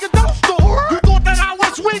this nigga don't store. You thought that I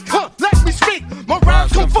was weak, huh? Let me speak. My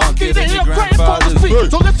rhymes come funky than your grandfather's feet.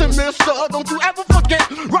 So listen, mister, don't you ever forget.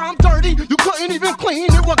 Rhyme dirty, you couldn't even clean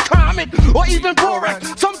it with Comet or even Borax.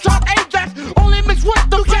 Some chop Ajax, only mixed with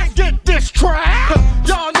the can't get this track.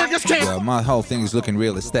 Y'all niggas can't. Well, my whole thing is looking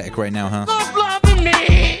real aesthetic right now, huh? Love loving me.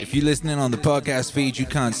 If you're listening on the podcast feed, you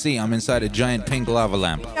can't see. I'm inside a giant pink lava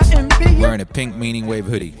lamp, wearing a pink Meaningwave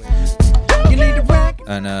hoodie,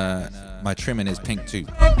 and my trimming is pink too.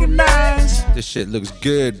 This shit looks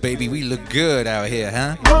good, baby. We look good out here,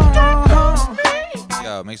 huh?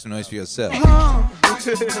 Yo, make some noise for yourself.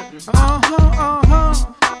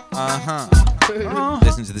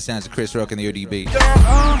 Listen to the sounds of Chris Rock and the ODB. Each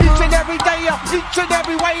and every day up, each and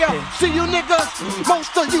every way up. See you niggas,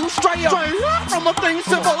 most of you stray up from a thing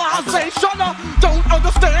civilization. Don't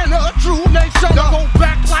understand a true nation. Go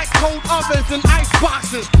back like cold ovens and ice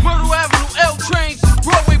boxes. Myrtle Avenue, L trains,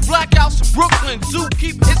 Broadway blackouts in Brooklyn. Zoo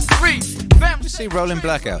keep history. You see rolling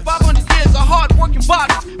blackouts. 500 years of hard working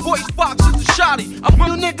bodies. Voice boxes and shoddy.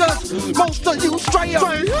 You niggas, most of you stray up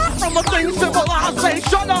from a thing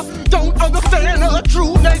civilization. Don't understand a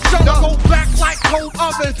true nation. Go back like cold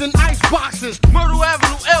ovens and ice boxes. Myrtle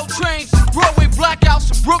Avenue, L trains, Broadway blackouts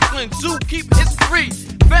in Brooklyn. Zoo keep history.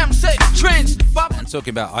 Fam set trends. I'm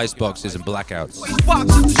talking about ice boxes and blackouts. Voice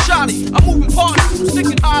boxes and shoddy. I'm moving parties. I'm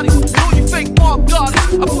sticking hottie. Know you fake Mark Gotti.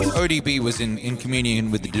 ODB was in communion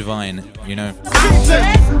with the divine, you know.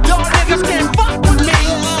 Y'all niggas can't fuck with me.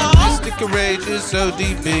 Mr. Courageous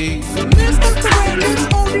ODB. Mr. Courageous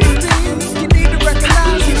ODB. You need to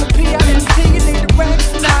recognize he's a PIMP. You need to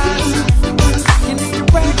recognize. You need to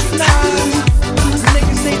recognize.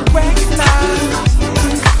 Niggas need to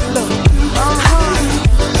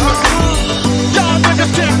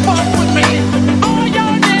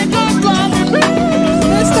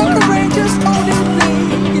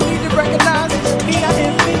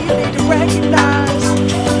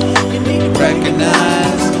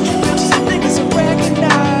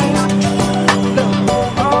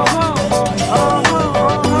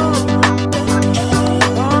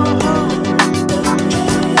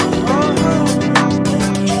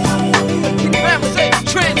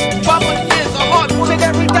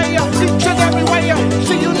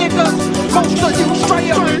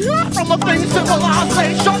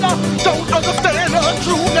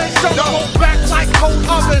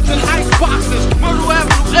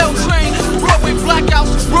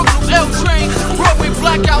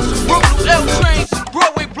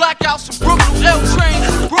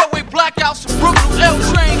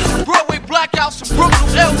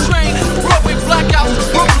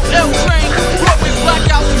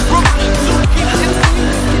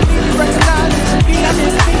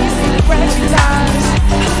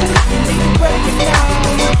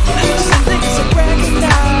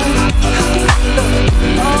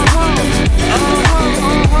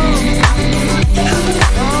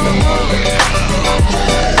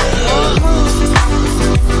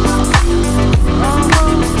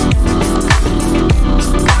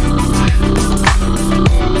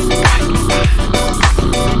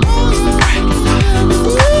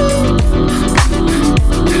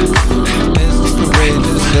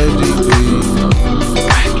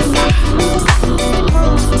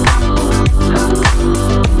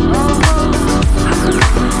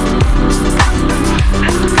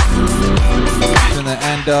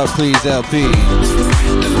Stand Up Please LP. I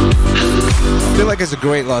feel like it's a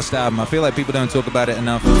great lost album. I feel like people don't talk about it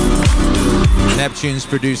enough. Neptune's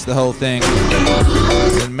produced the whole thing.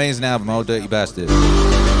 It's an amazing album, Old Dirty Bastard.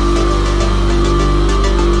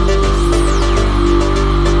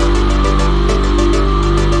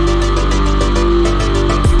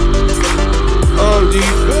 Oh,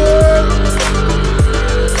 deep.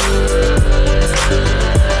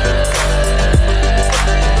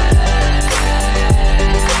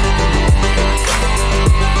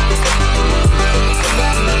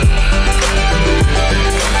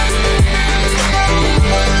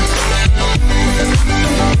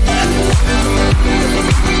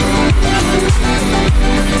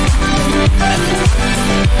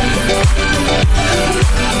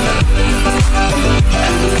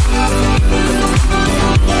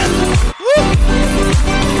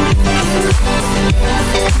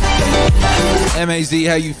 MAZ,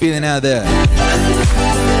 how you feeling out there?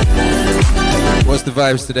 What's the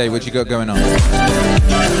vibes today? What you got going on?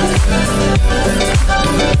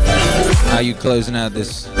 How you closing out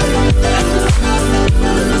this?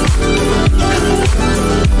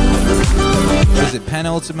 Is it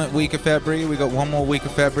penultimate week of February? We got one more week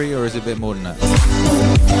of February, or is it a bit more than that?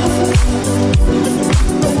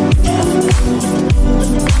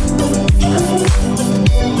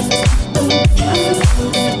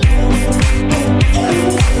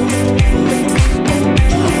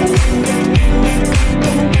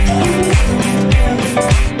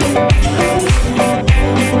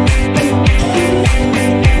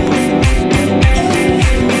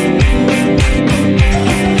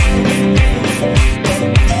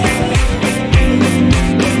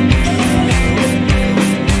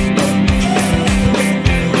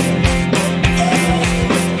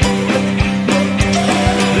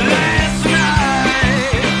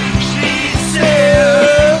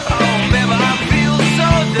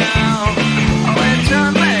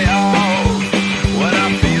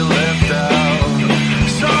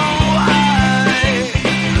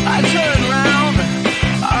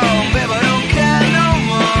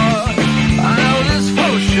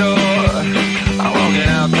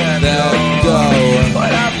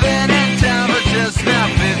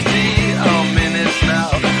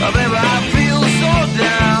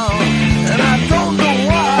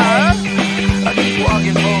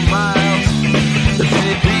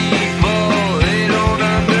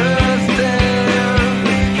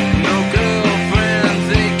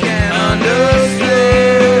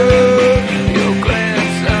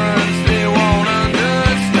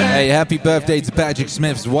 Happy birthday to Patrick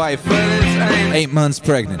Smith's wife, 8 months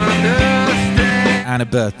pregnant, and a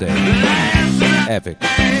birthday. Epic.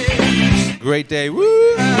 Great day,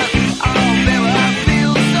 woo!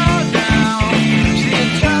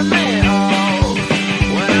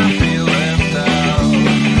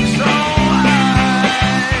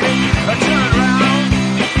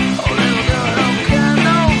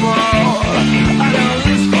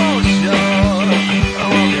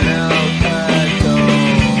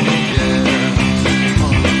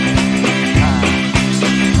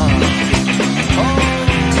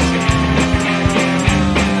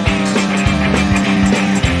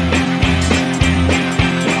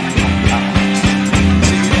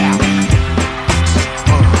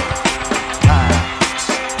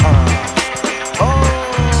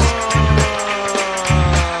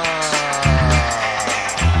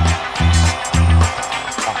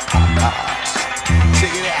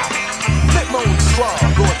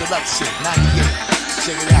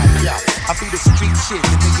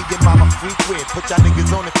 Put y'all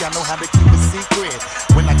niggas on if y'all know how to keep a secret.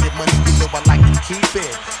 When I get money, you know I like to keep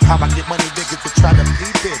it. How I get money, niggas that try to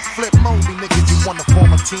peep it. Flip mode, be niggas you wanna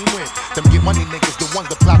form a team with. Them get money niggas, the ones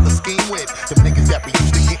that plot the scheme with. Them niggas that be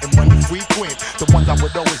used to getting money frequent. The ones I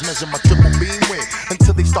would always measure my triple beam with.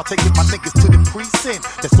 Until they start taking my niggas to the precinct.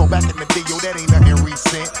 That's so back in the day, yo, that ain't nothing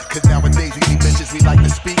recent. Cause nowadays we need bitches we like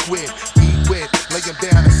to speak with, eat with, lay them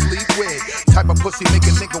down and sleep with. Type of pussy make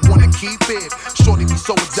a nigga wanna keep it. Shorty be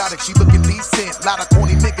so exotic, she looking decent. Lot of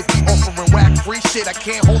corny niggas be offering whack free shit. I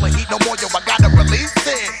can't hold a heat no more, yo, I gotta release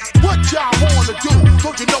it. What y'all wanna do?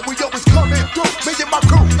 Don't you know we always coming through? Me and my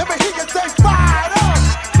crew, let me hear you say fired up.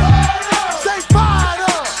 Say fired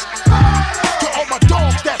up. To all my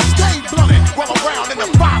dogs that stay blunted, roll around in the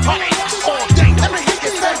 500 all day. Let me hear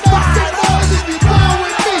you say fired up.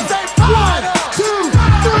 Say fired up. 1, 2,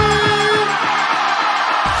 3.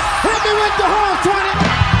 Hit me with the horn, 20.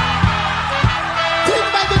 Keep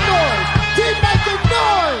making noise. Keep making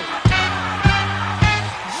noise.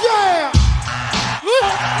 Yeah.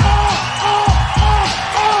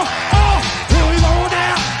 Here we go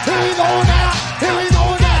now. Here we go now. Here we go.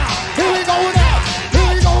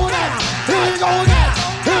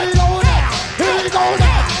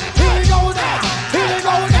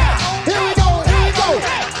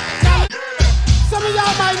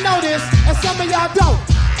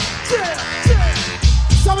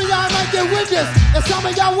 it with this, and some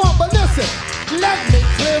of y'all won't, but listen. Let me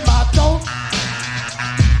clear my throat.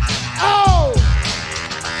 Oh,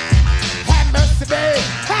 have mercy, babe.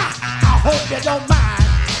 Ha! I hope you don't mind.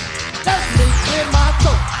 Let me clear my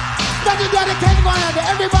throat. Special dedicated going out to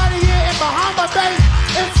everybody here in Bahama Bay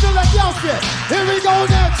in Philadelphia. Here we go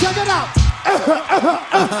now, check it out.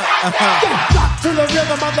 Rock to the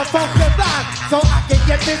rhythm of the funky line, so I can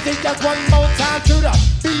get busy just one more time to the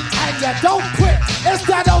beat, and you don't quit. It's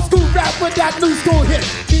that old school rap with that new school hit.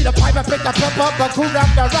 Need a pipe and pick the pep up, a cool rap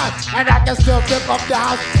the rhyme, and I can still rip up the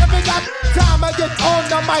house. If we got time, I get on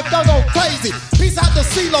the mic, I'll go crazy. Peace out to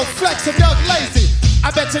CeeLo, Flex, and Doug Lazy. I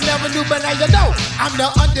bet you never knew, but now you know I'm the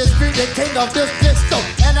undisputed king of this disco,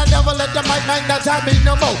 and I never let the mic magnetize me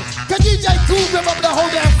no more. Cause DJ Cool rip up the whole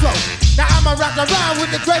damn flow. Now I'ma rock around with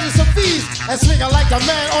the greatest of these and swing like a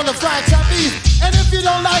man on the fried trapeze. And if you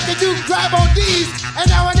don't like it, you can grab on these. And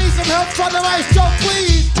now I need some help from the maestro,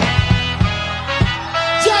 please.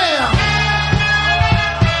 Jam!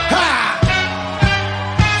 Ha!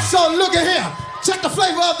 So look at here. Check the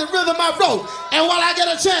flavor of the rhythm I wrote. And while I get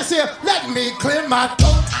a chance here, let me clear my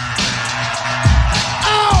throat.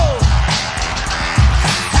 Oh!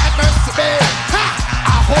 Have mercy, babe. Ha!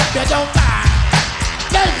 I hope you don't mind.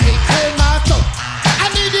 Let me clear my throat. I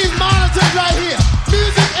need these monitors right here.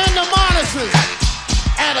 Music and the monitors.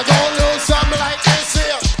 And I go a little something like this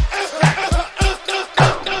here.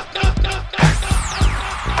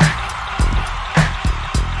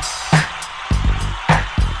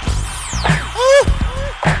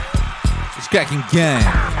 Cracking gang.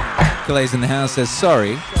 Kaleigh's in the house, says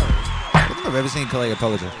sorry. I don't think I've ever seen Kaleigh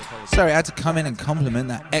apologize. Sorry, I had to come in and compliment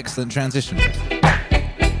that excellent transition.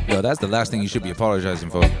 Yo, that's the last thing you should be apologizing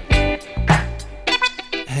for.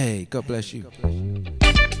 Hey, God bless you.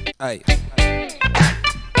 Hey.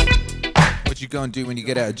 What you gonna do when you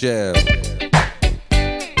get out of jail?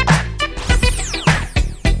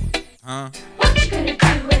 Huh? What you gonna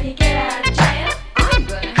do when you get out of jail? I'm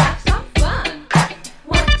gonna have some fun.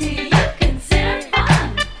 What do you consider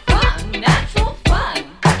fun? Fun, natural fun.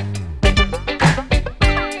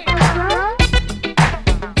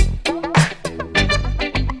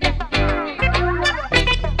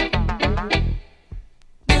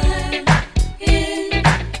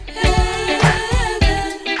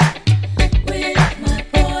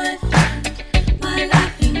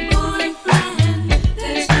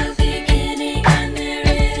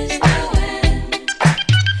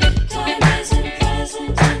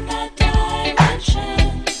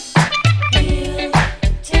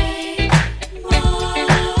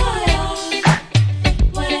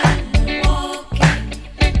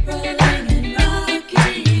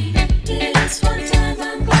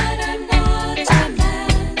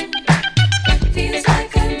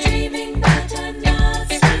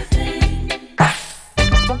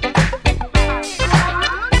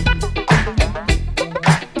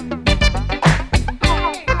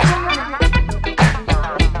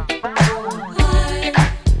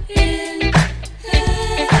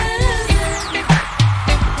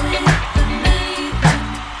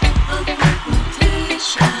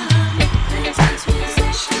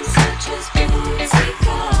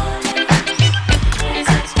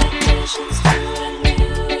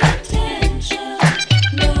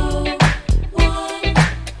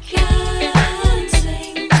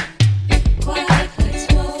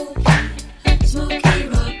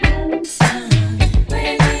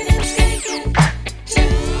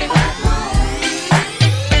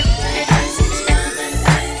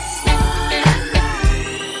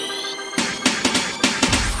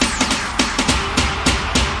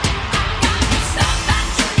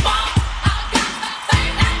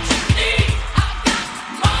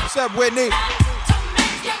 up, Whitney?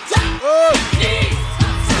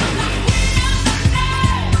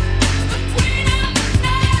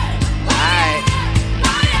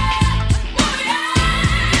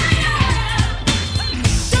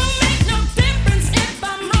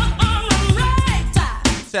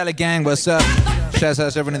 Tele gang, what's up? Shouts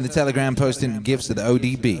out to everyone in the Telegram posting gifts to the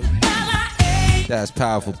ODB. That's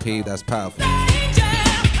powerful, P. That's powerful.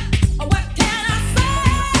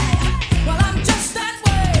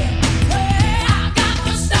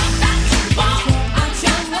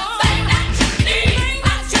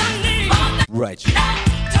 Right.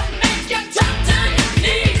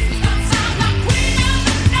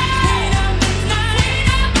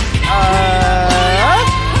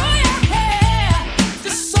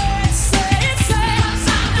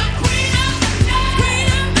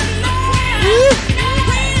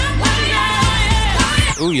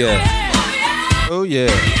 Oh yeah. Oh yeah.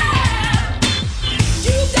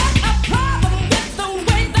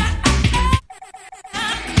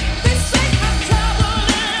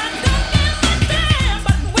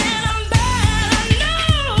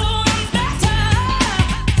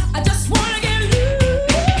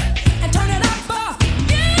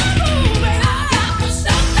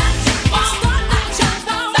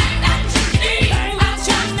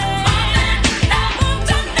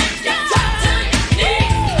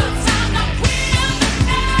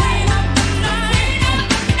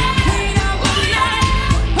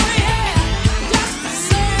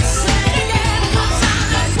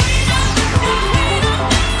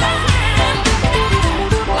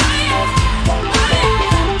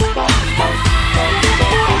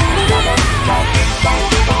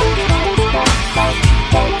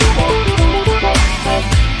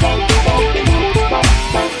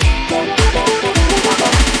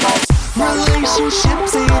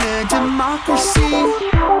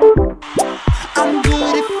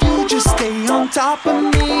 top of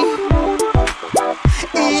me.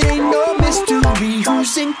 It ain't no mystery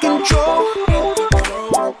who's in control.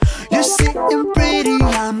 You're sitting pretty,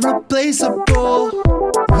 I'm replaceable.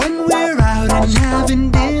 When we're out and having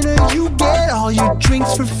dinner, you get all your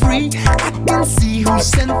drinks for free. I can see who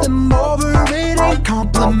sent them over, it ain't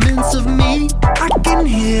compliments of me. I can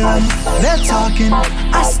hear them, they're talking,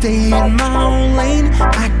 I stay in my own lane.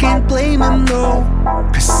 I can't blame them though,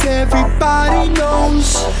 cause everybody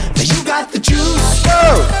knows that you got the juice.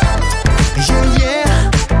 Yeah, yeah,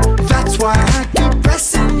 that's why I keep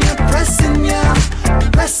pressing you, pressing you,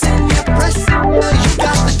 pressing you, pressing you. You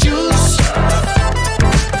got the juice,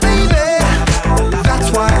 baby. That's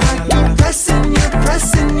why I keep pressing you,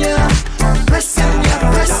 pressing you, pressing you,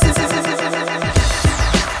 pressing you.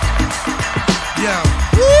 Yo,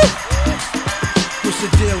 what's the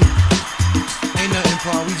deal? Ain't nothing,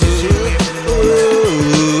 Paul. We just chill here and all that.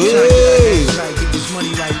 Try to get this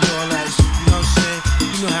money right and all that. You know what I'm saying?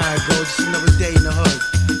 You know how it goes. Just another day in the hood.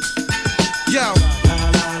 Yo,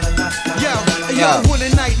 one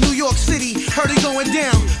night, New York City, heard it going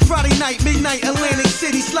down. Friday night, midnight, Atlantic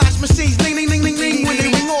City, slash machines, ding, ding, ding, ding, ding. When they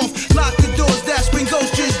ring off, lock the doors, that's when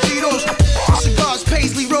ghosts just Cheetos. Cigars,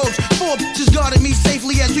 paisley robes, 4 bitches guarded me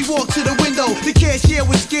safely as we walked to the window. The cashier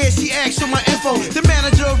was scared, she asked for my info. The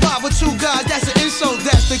manager arrived with 2 guys, that's an insult.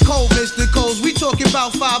 That's the code, Mr. Coles. We talking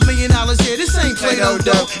about $5 million here. This ain't Play-Doh,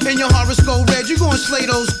 though. In your horoscope red, you gon' slay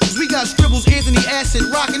those. We got scribbles, Anthony Acid,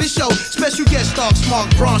 rocking the show. Special guest star,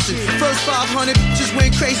 Mark Bronson. First 500 just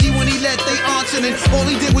went crazy when he let they answer. And all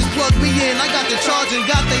he did was plug me in. I got the charge and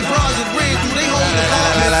got they bras and ran through they whole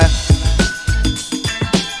department.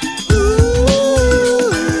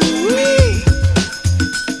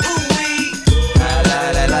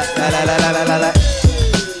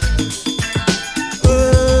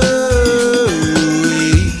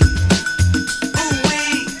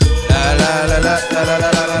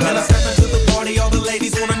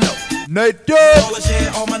 Night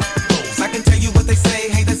all my I can tell you what they say.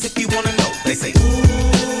 Hey, that's if you wanna know. They say, ooh.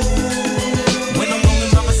 When I'm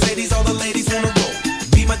rolling my Mercedes, all the ladies wanna roll.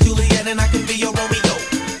 Be my Juliet and I can be your Romeo.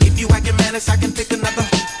 If you acting manish, I can pick another.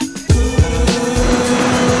 Ooh.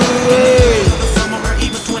 Summer or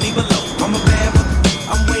even 20 below. I'm a bad one.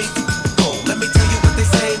 I'm way too cold. Let me tell you what they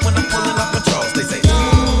say when I'm pulling up my drawers. They say,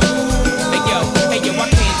 ooh. Hey yo,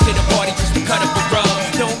 I came to the party just to cut up a rug.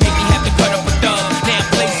 Don't make me have to cut up a dub. Now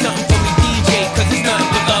play something for me, DJ, cause it's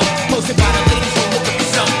nothing but love. Posted by the ladies who looking for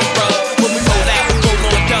something to rub. When we roll out, we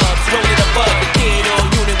roll on dubs. Roll it above the kid or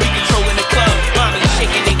unit, we controlling the club. Mommy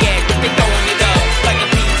shaking the gas, but they throwing it up. Like a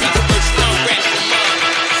PG commercial, I'm rapping the mug.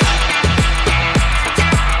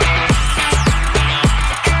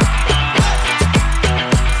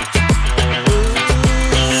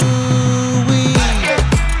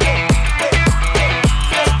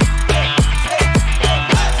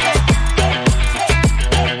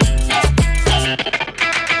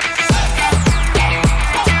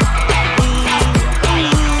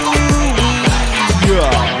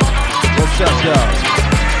 What's up, y'all?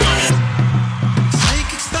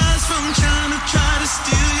 Psychic stars from China try to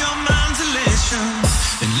steal your mind's elation.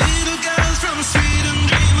 And little girls from Sweden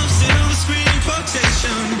dream of silver screen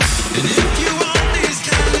quotation. And if you want these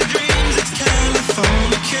kind of dreams, it's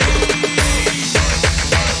Californication.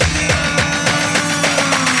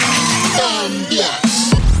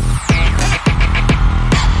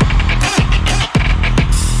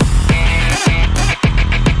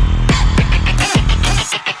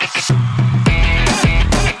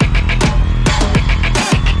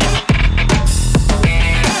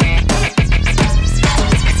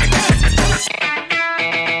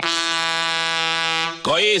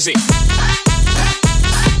 Go easy.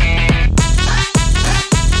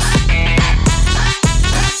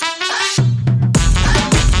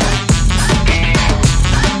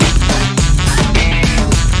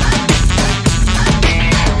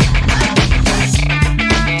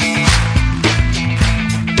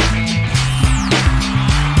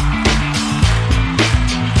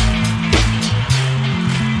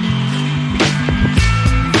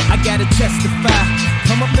 I gotta testify.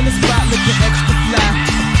 Come up in the spot looking extra fly.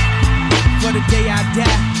 For the day I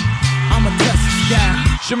die, I'ma touch the sky.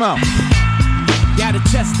 Shimon. Gotta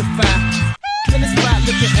testify. In the spot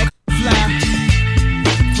looking extra fly.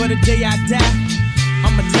 For the day I die,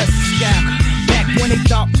 I'ma touch the sky. Back when they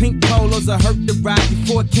thought pink polos would hurt the ride.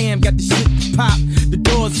 Before Cam got the shit to pop, the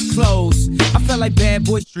doors was closed. I felt like bad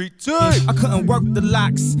boy street time. I couldn't work the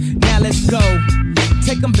locks. Now let's go.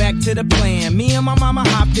 Take them back to the plan. Me and my mama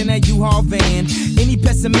hopped in that U-Haul van. Any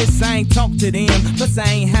pessimists, I ain't talk to them. Plus I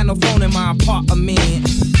ain't had no phone in my apartment.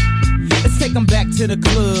 Let's take them back to the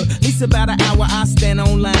club. At least about an hour I stand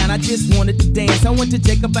online. I just wanted to dance. I went to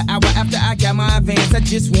Jacob an hour after I got my advance. I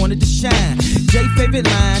just wanted to shine. Jay favorite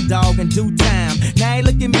line, dog, in due time. Now he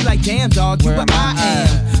look at me like, damn, dog, you what I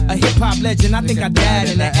am. A hip hop legend. I think I died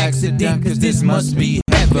in an accident, cause this must be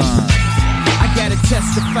heaven. I gotta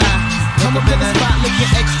testify. Come up in the spot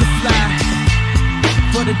looking extra fly.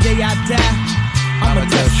 For the day I die, I'ma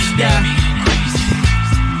touch the sky.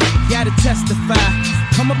 Gotta testify.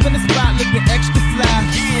 Come up in the spot looking extra fly.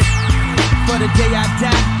 For the day I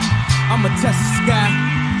die, I'ma touch the sky.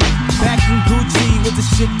 Back in Gucci with the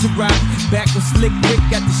shit to rock. Back when Slick Rick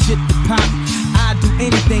got the shit to pop. I'd do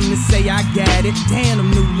anything to say I got it. Damn,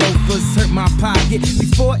 them new loafers hurt my pocket.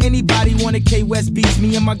 Before anybody wanted K-West beats,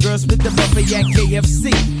 me and my girl split the buffet at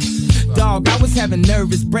KFC. Dog, I was having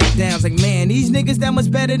nervous breakdowns. Like, man, these niggas that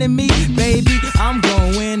much better than me. Baby, I'm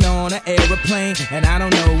going on an aeroplane, and I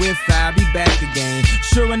don't know if I'll be back again.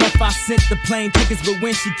 Sure enough, I sent the plane tickets, but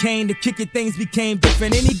when she came to kick it, things became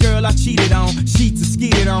different. Any girl I cheated on, sheets or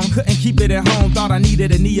skeeted on, couldn't keep it at home, thought I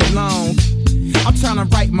needed a knee alone. I'm trying to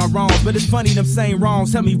right my wrongs, but it's funny them same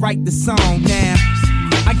wrongs help me write the song. Now,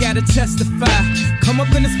 I gotta testify. Come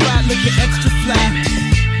up in the spot looking extra fly.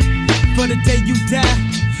 For the day you die,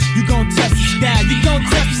 you gon' touch the sky, you gon'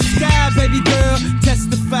 touch the sky, baby girl,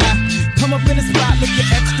 testify. Come up in the spot looking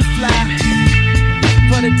extra fly.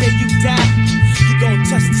 For the day you die, you gon'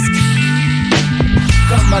 touch the sky.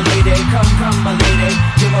 Come my lady, come my lady,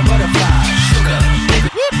 you're my butterfly, sugar, baby.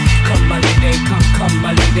 Come my lady, come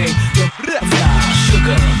my lady, you're butterfly,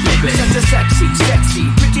 sugar, baby. Such a sexy,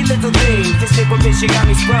 pretty little thing. This little bitch, you got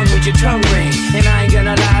me sprung with your tongue ring. And I ain't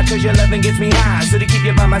gonna lie, cause your loving gets me high. So to keep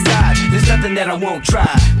you by my side, there's nothing that I won't try.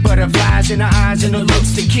 Butterflies in her eyes and the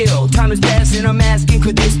looks to kill. Time is passing, I'm asking,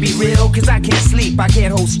 could this be real? Cause I can't sleep, I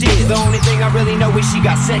can't hold still. The only thing I really know is she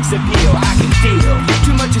got sex appeal. I can feel,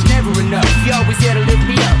 too much is never enough. You always there to lift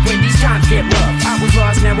me up when these times get rough. I was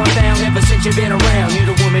lost, now I'm found, ever since you've been around.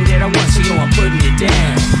 You're the woman that I want, so you know I'm putting it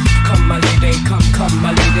down. Come my lady, come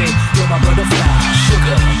my lady, you're my butterfly,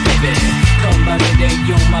 sugar, baby. Come my lady,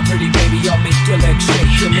 you're my pretty baby, I'll make your legs shake,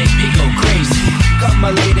 you'll make me go crazy. Come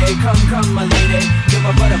my lady, come my lady, you're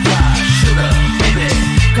my butterfly, sugar, baby.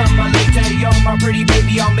 Come my lady, you're my pretty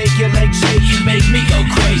baby, I'll make your legs shake, you make me go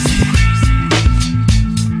crazy.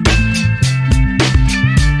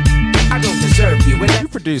 I don't deserve you. You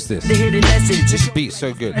produced this. The hidden message. This beat's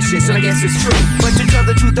so good. So I guess it's true. But to tell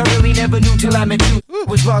the truth, I really never knew till I met you.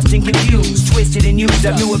 Was lost and confused, twisted and used.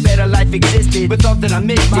 I knew a better life existed, but thought that I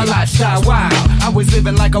missed my lifestyle wild. I was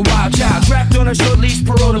living like a wild child, trapped on a short leash,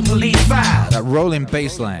 parole to police file. That rolling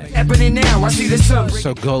bass line. Happening now, I see the sun.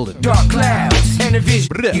 So golden. Dark clouds and a vision.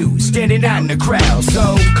 You standing out in the crowd.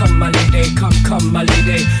 So come my lady, come my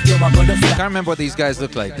lady. You're my butterfly. I can't remember what these guys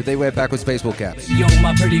look like. Did they wear backwards baseball caps? You're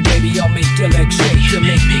my pretty baby, I'll make your legs shake, you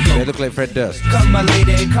make me go. They look like Fred Durst. Come my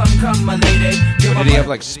lady, come my lady. Or did he have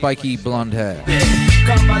like spiky blonde hair?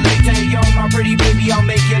 Come my lady, you're my pretty baby, I'll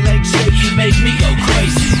make your legs shake, you make me go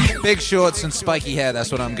crazy. Big shorts and spiky hair,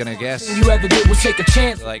 that's what I'm gonna guess. You ever did was take a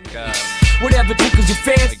chance. Like, whatever tickles your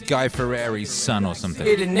fancy. Like Guy Fieri's son or something.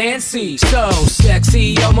 It and Nancy, so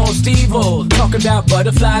sexy, almost evil. Talking about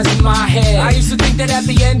butterflies in my head. I used to think that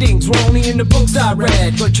happy endings were only in the books I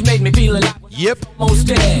read, but you made me feel like almost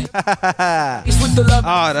dead. It's with the love.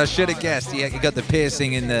 Oh, I should have guessed. Yeah, you got the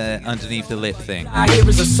piercing in the underneath the lip thing. I hear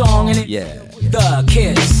is a song in it. Yeah. The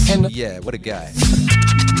Kiss. And yeah, what a guy.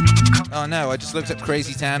 Oh no, I just looked up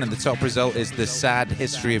Crazy Town and the top result is the sad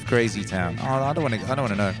history of Crazy Town. Oh, I don't want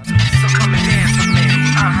to know. So come and dance with me.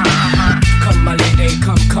 Come my lady,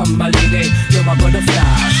 come my lady. You're my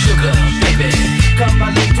butterfly, sugar, baby. Come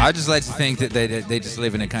my lady. I just like to think that they just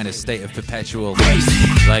live in a kind of state of perpetual,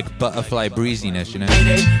 like butterfly breeziness, you know?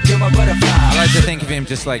 You're my butterfly. I like to think of him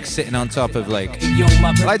just like sitting on top of like,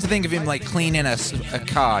 I like to think of him like cleaning a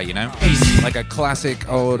car, you know? Like a classic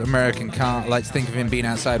old American car. I like to think of him being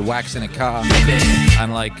outside waxing a car.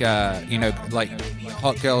 And like, you know, like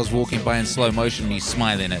hot girls walking by in slow motion, me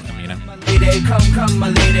smiling at them, you know? Come my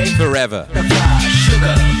lady. Forever.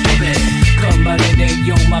 Sugar, baby. Come my lady,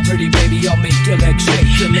 you're my pretty baby. I'll make your legs shake,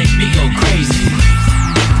 you'll make me go crazy.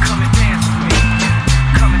 Come and dance with me.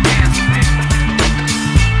 Come and dance with me.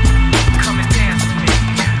 Come and dance with me.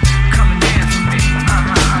 Come and dance with me.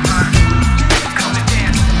 Come and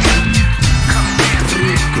dance with me. Come and dance with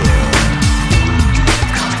me.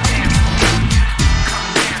 Come and dance with me.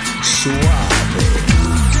 Suave.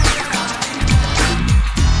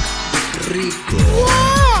 Rico.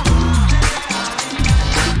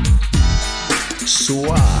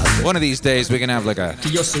 Suave. One of these days we're gonna have like a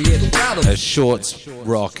shorts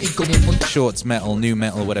rock, shorts metal, new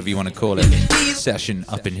metal, whatever you want to call it, session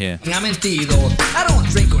up in here. I don't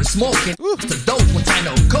drink or smoke it. It's a dope when I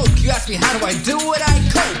know coke. You ask me how do I do it, I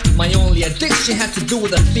cope. My only addiction has to do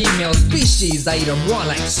with the female species. I eat them raw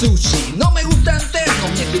like sushi. No me gusta interno,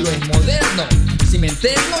 mi estilo es moderno. Si me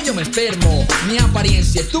enterno, yo me enfermo. Mi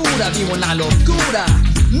apariencia es dura, vivo en la locura.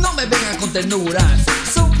 No me vengan con ternuras.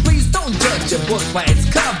 So please don't judge a book by its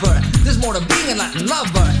cover. There's more to being a Latin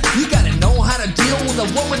lover. You gotta know how to deal with a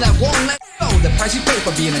woman that won't let go. The price you pay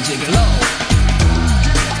for being a gigolo.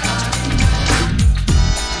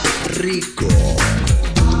 Rico,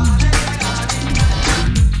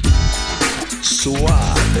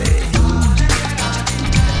 suave,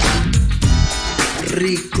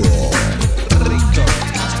 rico,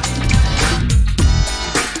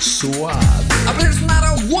 suave. I bet there's not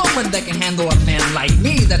a woman that can handle a man like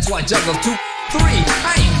me. That's why I juggle 2, 3.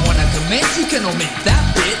 I ain't wanna commit, you can omit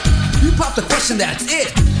that bit. You pop the question, that's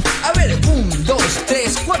it. A ver, 1, 2,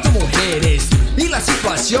 3, 4 mujeres. Y la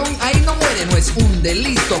situación ahí no muere, no es un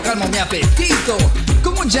delito. Calmo mi apetito,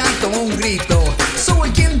 como un llanto o un grito. So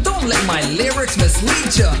again, don't let my lyrics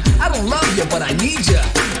mislead ya. I don't love you, but I need ya.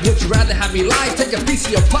 Would you rather have me lie, take a piece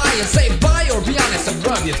of your pie and say bye, or be honest and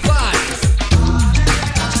rub your thighs?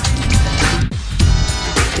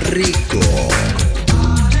 Rico,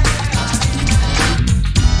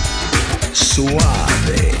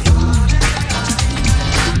 suave,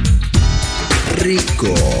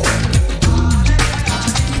 rico,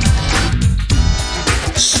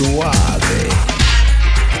 suave.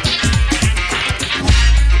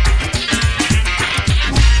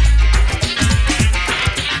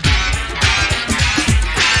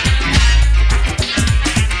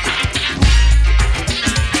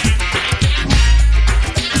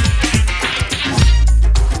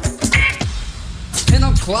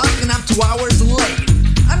 And I'm 2 hours late.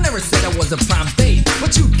 I never said I was a prime date,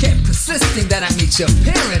 but you kept persisting that I meet your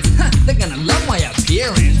parents. They're gonna love my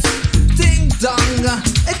appearance. Ding dong,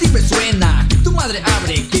 el timbre suena. Tu madre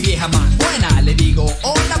abre, que vieja más buena. Le digo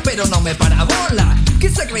hola, pero no me para bola. ¿Qué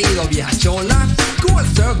se ha creído, vieja chola? Go and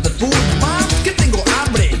serve the food, mom, que tengo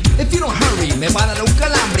hambre. If you don't hurry, me va a dar un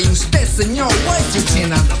calambre. Y usted, señor, what's your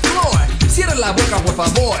chin on the floor? Cierra la boca, por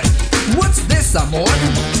favor. What's this, amor?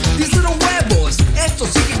 These little huevos. Esto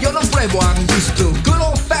sí que yo no pruebo. I'm used to good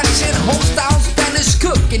old-fashioned home-style Spanish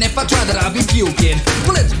cooking. If I try that, I'll be puking.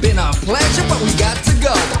 Well, it's been a pleasure, but we got to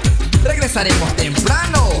go. Regresaremos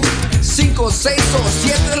temprano. 5, 6 o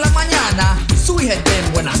 7 de la mañana. Su hija está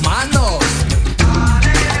en buenas manos.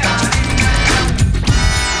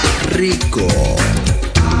 Rico,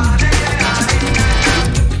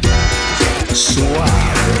 suave,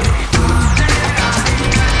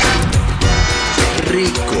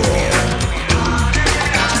 rico,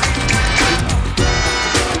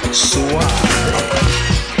 suave.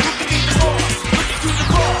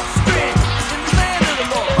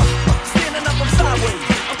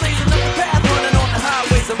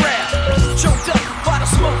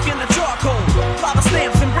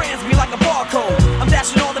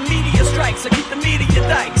 I keep the media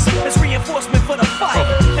dikes as reinforcement for the fight.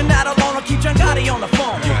 And not alone, I'll keep John Gotti on the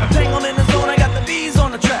phone. I'm tangled in the zone, I got the bees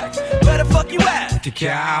on the track. Where the fuck you at? The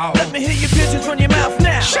cow. Let me hear your pigeons run your mouth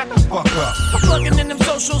now. Shut the fuck up. I'm plugging in them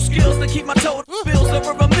social skills to keep my total bills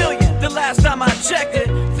over $1 million. The last time I checked it,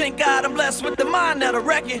 thank God I'm blessed with the mind that'll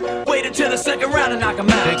wreck it. Wait until the second round and knock 'em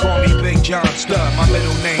out. They call me Big John Stud, my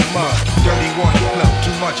middle name Mud. Dirty water flow,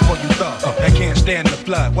 too much for you thug. That can't stand the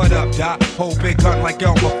flood. What up, Doc? Whole big gun like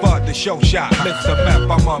Elmer Fudd, the show shot. Mix the map,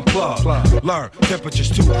 I'm unplugged. Learn, temperature's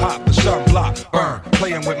too hot for sunblock. Burn,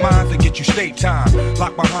 playing with minds to get you state time.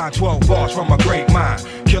 Lock behind 12 bars from a great mind.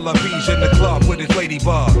 Killer bees in the club with his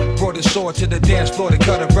ladybug. Brought his sword to the dance floor to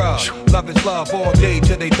cut a rug. Love is love all day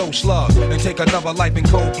till they throw slugs. And take another life in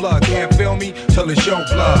cold blood. Can't feel me till it's your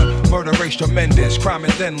blood. Murder race tremendous, crime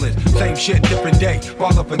is endless. Same shit, different day.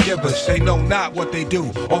 Father forgive us, they know not what they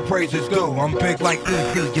do. All praises due. I'm big like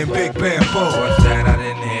Iggy and Big Bamboo. What's that? I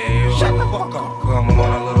didn't hear you. Shut the fuck up. Come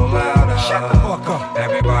on a little louder. Shut the fuck up.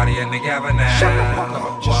 Everybody in together now. Shut the fuck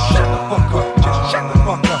up. Just shut the fuck up. Just shut the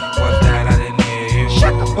fuck up. What's that? I didn't hear you.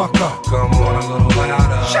 Shut the fuck up. Come on a little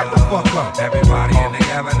louder. Shut the fuck up. Everybody in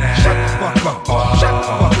together now. Shut the fuck up. Shut the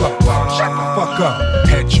fuck up. Shut the fuck up.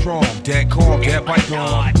 Headstrong, dead calm, dead white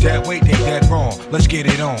on. Dead weight, they dead wrong. Let's get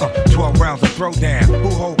it on. 12 rounds of throwdown. Who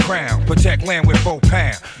hold crown? Protect land with 4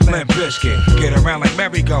 pounds. Limp biscuit. Get around like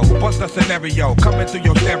merry-go. Bust a scenario. Coming through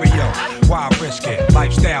your stereo. Why risk it?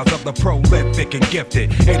 Lifestyles of the prolific and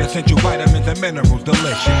gifted. 8 essential vitamins and minerals.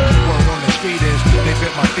 Delicious. Word on the street is, they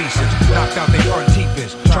bit my thesis. Knocked out their front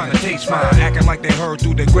teethers, trying to taste mine. Acting like they heard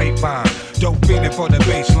through the grapevine. Dope feeling for the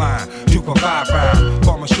baseline. 2 for 5 round,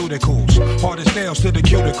 pharmaceuticals. Hard as nails to the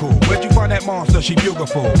cuticle. Where'd you find that monster? She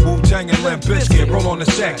beautiful. Wu-Tang and Limp Bizkit. Roll on the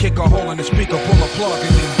set, kick a hole in the speaker, pull a plug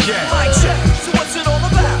and then jack. Mic check, so what's it all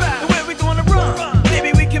about? And where we gonna run?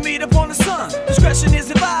 Maybe we can meet up on the sun. Discretion is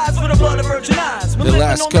advised for the blood of virgin eyes. The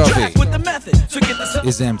last coffee with the method. So get the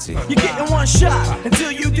is empty. You're getting one shot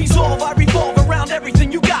until you dissolve. I revolve around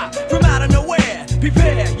everything you got from out of nowhere.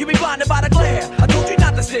 Prepare, you be blinded by the glare. I told you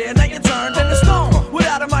not to stare, now you're turned into stone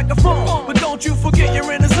without a microphone. But don't you forget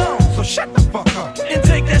you're in the zone. So shut the fuck up and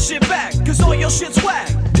take that shit back, cause all your shit's whack.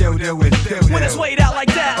 When it's weighed out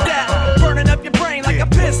like that, burning up your brain like a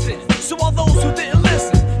piston. So all those who didn't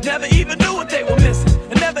listen never even knew what they were missing,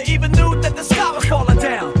 and never even knew that the sky was falling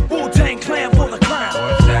down. Wu-Tang Clan for the crown.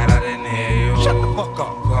 What's that? I didn't hear you. Shut the fuck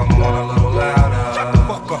up. Come on a little louder. Shut the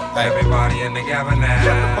fuck up. Everybody in the gavin now.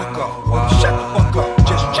 Shut the fuck up. Shut the fuck up.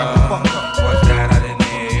 Just shut the fuck up. What's that? I didn't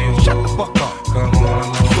hear you. Shut the fuck up. Come on a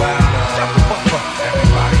little louder. Shut the fuck up.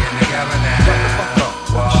 Everybody in the gavin now. Shut the fuck up.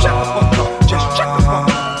 Shut the fuck up. Just shut the fuck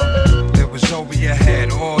up. It was over your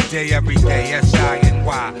head all day, every day.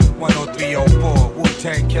 S-I-N-Y 10304.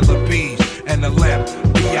 Wu-Tang Killer Bees and the Limp.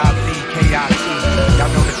 B-I-V-K-I-T. Y'all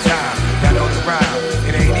know the time. Y'all know the rhyme.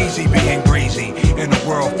 It ain't easy being breezy in a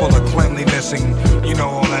world full of cleanliness and you know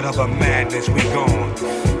all that other madness. We gone.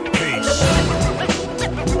 Peace.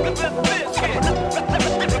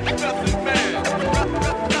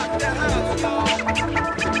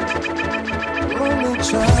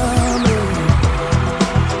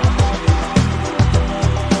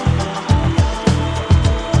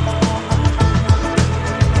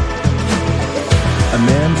 A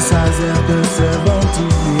man decides after 70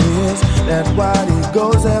 years that what he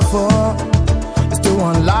goes there for is to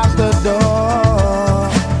unlock the door.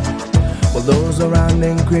 While those around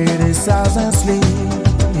him criticize and sleep.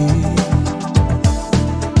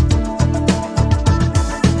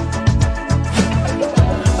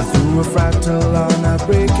 Through a fractal on a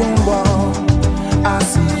breaking wall, I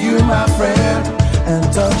see you, my friend, and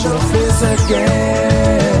touch your face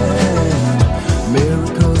again.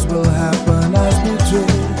 Miracles will happen as we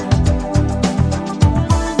dream.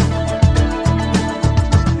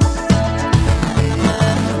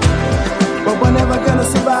 But we're never gonna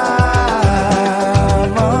survive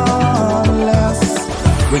unless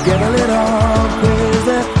we get a little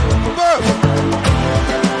crazy.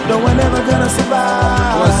 No, we're never gonna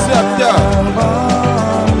survive. What's up,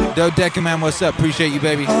 Doe? Decker Man, what's up? Appreciate you,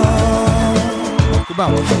 baby. Come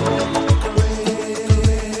on.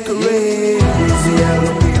 Crazy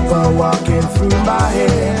yellow people walking through my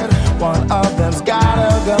head. One of them's got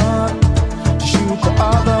a gun to shoot the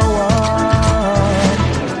other one.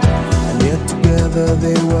 And yet together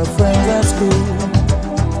they were friends at school.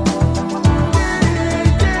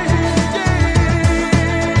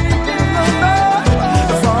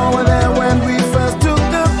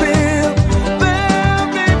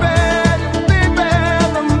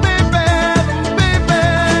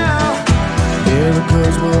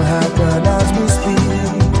 Will happen as we speak.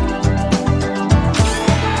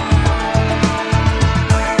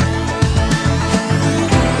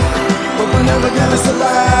 But we're never gonna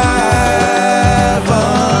survive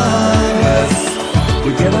unless we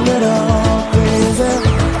get a little crazy.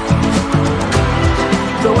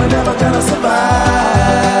 So we're never gonna survive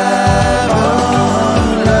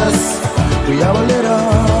unless we are a little.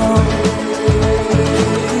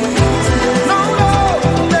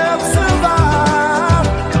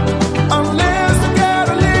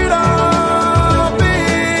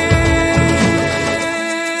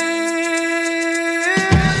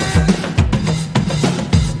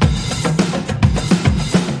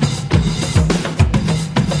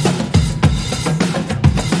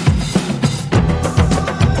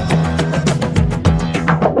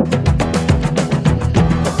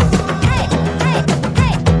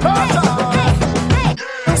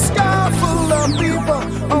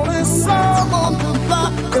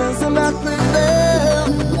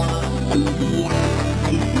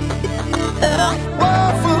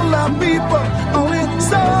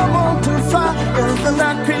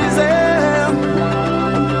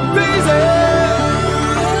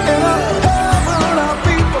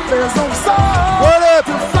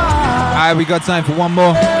 Alright, we got time for one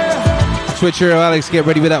more. Switcher, Alex, get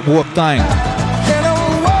ready with that warp thing.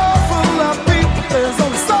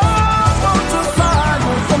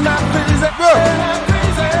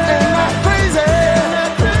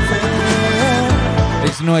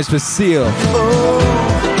 It's noise for Seal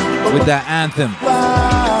with that anthem,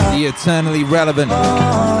 the eternally relevant.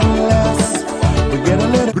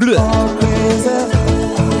 crazy.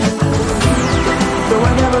 Though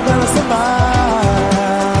we're never gonna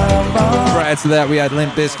survive. Prior to that, we had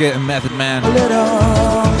Limp Bizkit and Method Man.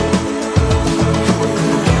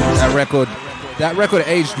 That record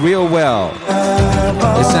aged real well.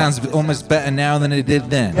 It sounds almost better now than it did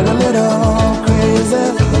then. Get a little crazy.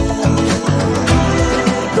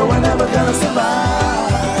 Though we're never gonna survive.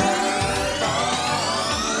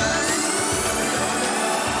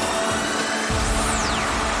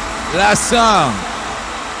 Last song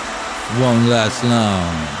won't last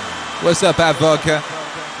long. What's up, Ad Vodka?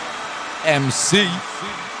 MC,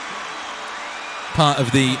 part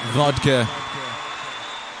of the Vodka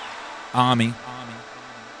Army.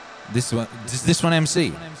 This one, does this one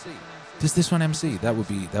MC? Does this one MC? That would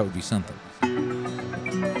be something.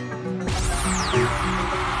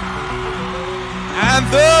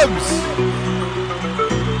 Anthems.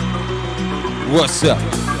 What's up?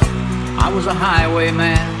 I was a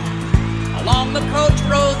highwayman. Along the coach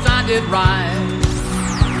roads I did ride,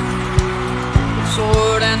 with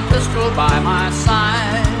sword and pistol by my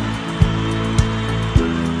side.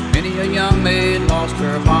 Many a young maid lost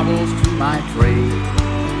her baubles to my trade.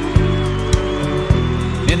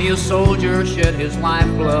 Many a soldier shed his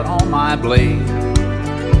lifeblood on my blade.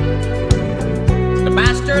 The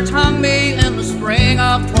bastards hung me in the spring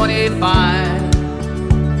of 25,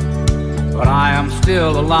 but I am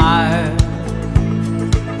still alive.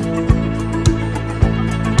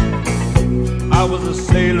 I was a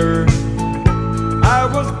sailor, I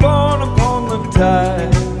was born upon the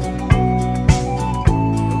tide.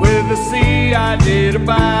 With the sea I did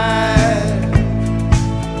abide.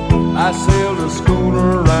 I sailed a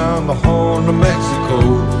schooner around the Horn of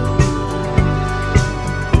Mexico.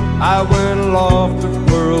 I went aloft to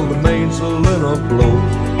furl the mainsail in a blow.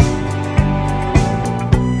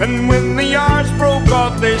 And when the yards broke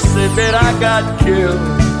off, they said that I got killed.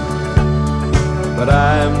 But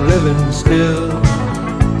I'm living still.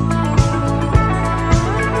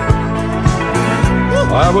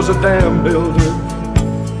 I was a dam builder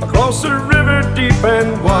across a river deep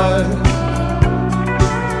and wide,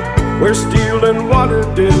 where steel and water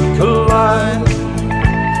did collide.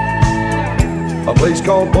 A place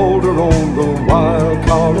called Boulder on the wild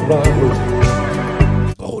Colorado.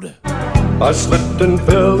 Boulder. I slipped and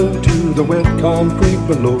fell into the wet concrete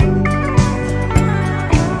below.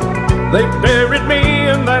 They buried me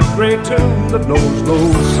in that great tomb that knows no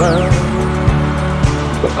sound.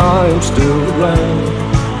 But I am still around.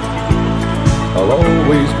 I'll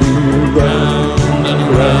always be around and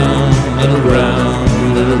around and around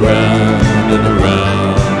and around and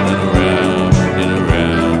around and around and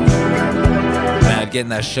around. Man, getting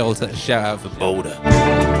that shout out for Boulder.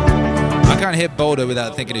 I can't hit Boulder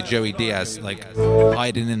without thinking of Joey Diaz, like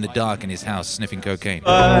hiding in the dark in his house sniffing cocaine.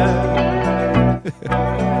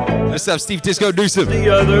 What's up, Steve Disco Newsom? The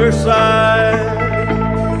other side.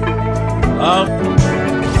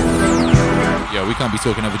 Yo, we can't be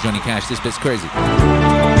talking over Johnny Cash. This bit's crazy.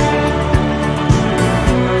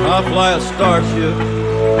 I'll fly a starship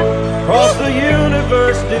across the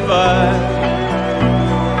universe divide.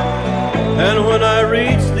 And when I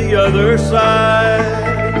reach the other side,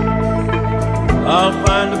 I'll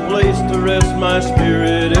find a place to rest my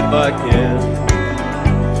spirit if I can.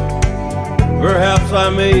 Perhaps I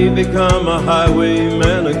may become a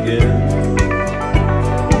highwayman again.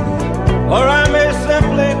 Or I may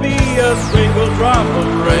simply be a single drop of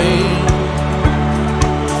rain.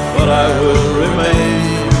 But I will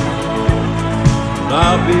remain.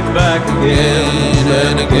 I'll be back again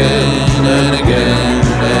and again and again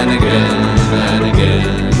and again and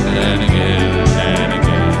again and again and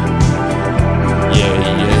again. Yeah,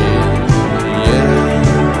 yeah, yeah.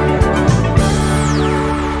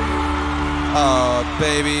 Oh,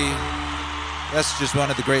 baby. That's just one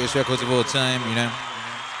of the greatest records of all time, you know?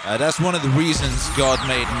 That's one of the reasons God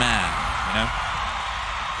made man, you know?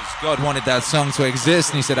 Because God wanted that song to exist,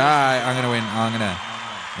 and he said, alright, I'm gonna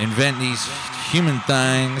invent these human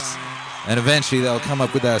things, and eventually they'll come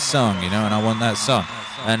up with that song, you know, and I want that song.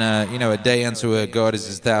 And, you know, a day unto a God is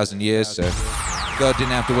 1,000 years, so God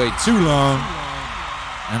didn't have to wait too long.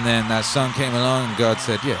 And then that song came along, and God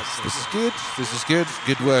said, yes, this is good,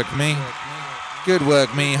 good work, me. Good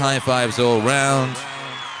work, me, high fives all round.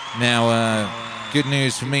 Now, good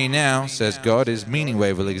news for me now, says God, is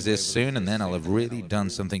Meaningwave will exist soon, and then I'll have really done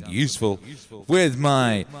something useful with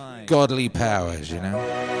my godly powers, you know?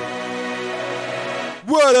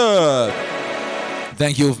 What up?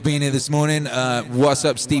 Thank you all for being here this morning. What's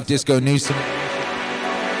up, Steve Disco Newsom?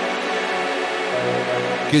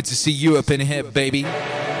 Good to see you up in here, baby.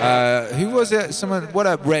 Who was it? Someone, what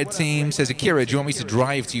up, Red Team? Says, Akira, do you want me to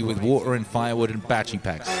drive to you with water and firewood and battery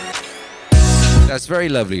packs? That's very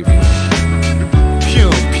lovely of you. Pew,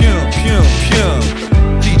 pew, pew, pew.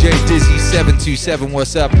 DJ Dizzy 727,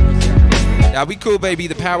 what's up? Now we cool, baby.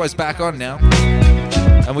 The power's back on now.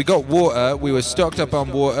 And we got water. We were stocked up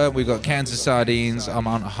on water. We got cans of sardines.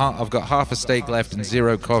 I've got half a steak left and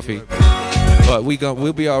 0 coffee. But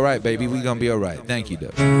we'll be all right, baby. We're gonna be all right. Thank you,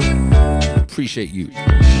 though. Appreciate you.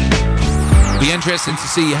 Be interesting to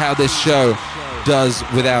see how this show does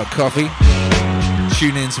without coffee.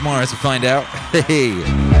 Tune in tomorrow to find out. Hey,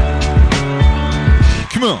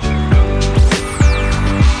 come on.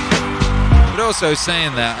 But also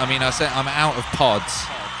saying that, I mean, I say I'm out of pods.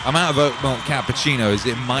 I'm out of oat milk cappuccinos.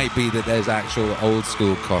 It might be that there's actual old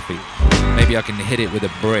school coffee. Maybe I can hit it with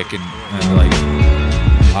a brick and like,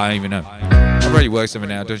 I don't even know. I've already worked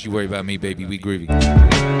something out. Don't you worry about me, baby. We groovy.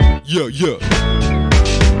 Yeah.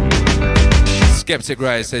 Skeptic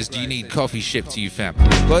Riot says, do you need coffee shipped to you, fam?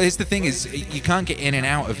 Well, here's the thing is, you can't get in and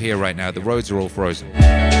out of here right now. The roads are all frozen.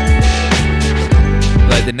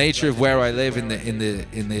 Like the nature of where I live in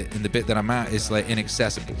the bit that I'm at is like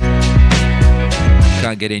inaccessible. You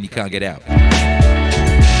can't get in, you can't get out.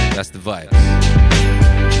 That's the vibe.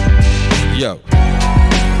 Yo.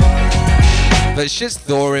 But it's just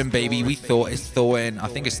thawing, baby. We thought it's thawing. I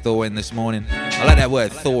think it's thawing this morning. I like that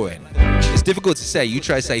word, thawing. It's difficult to say. You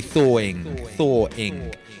try to say thawing. You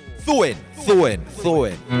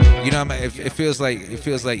know, it feels like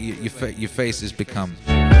your face has become.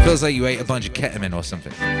 It feels like you ate a bunch of ketamine or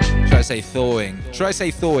something. Try to say thawing. Try to say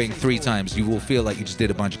thawing 3 times. You will feel like you just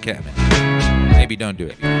did a bunch of ketamine. Maybe don't do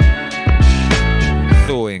it.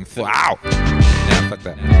 Thawing. Ow! Yeah, fuck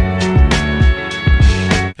that.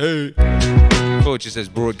 Hey. Fortune says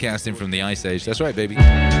broadcasting from the Ice Age. That's right, baby.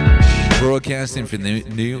 Broadcasting from the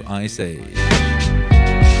new Ice Age.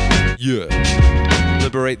 Yeah.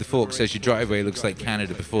 Liberate the Fork says your driveway looks like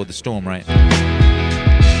Canada before the storm, right?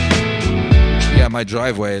 Yeah, my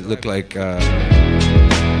driveway looked like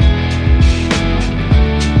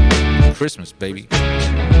Christmas, baby.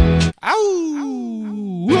 Ow!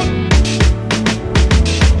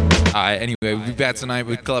 Alright, anyway, we'll be back tonight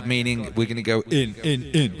with Club Meaning. We're gonna go in.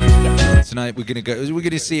 Tonight we're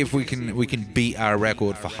gonna see if we can beat our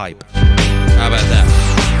record for hype. How about that?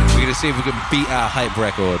 We're gonna see if we can beat our hype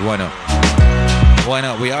record. Why not? Why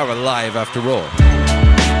not? We are alive after all.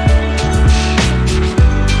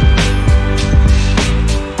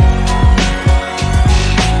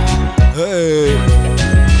 Hey.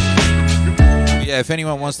 Yeah, if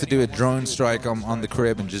anyone wants to do a drone strike on the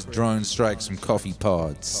crib and just drone strike some coffee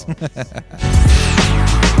pods.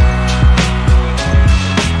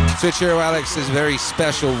 Switch Hero Alex says very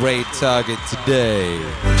special rate target today.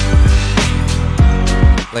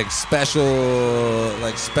 Like special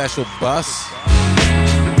bus?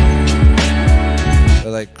 Or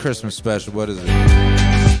like Christmas special, what is it?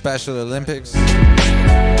 Special Olympics?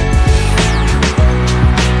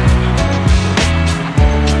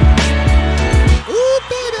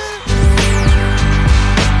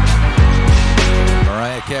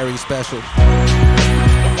 Carry special.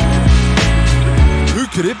 Who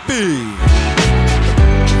could it be?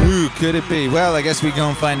 Who could it be? Well, I guess we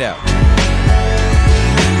gonna find out.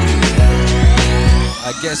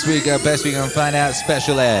 Best we gonna find out.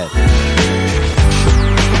 Special ad.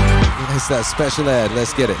 It's that special ad.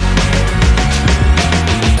 Let's get it.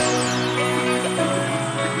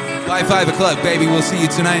 By 5 o'clock, baby. We'll see you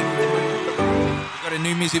tonight. Got a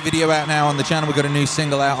new music video out now on the channel. We got a new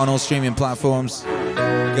single out on all streaming platforms.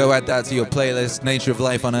 Go add that to your playlist. Nature of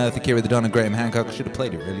Life on Earth, Akira the Don and Graham Hancock. I should have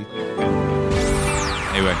played it, really.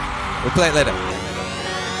 Anyway, we'll play it later.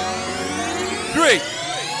 3,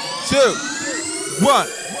 2, 1,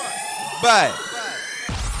 bye.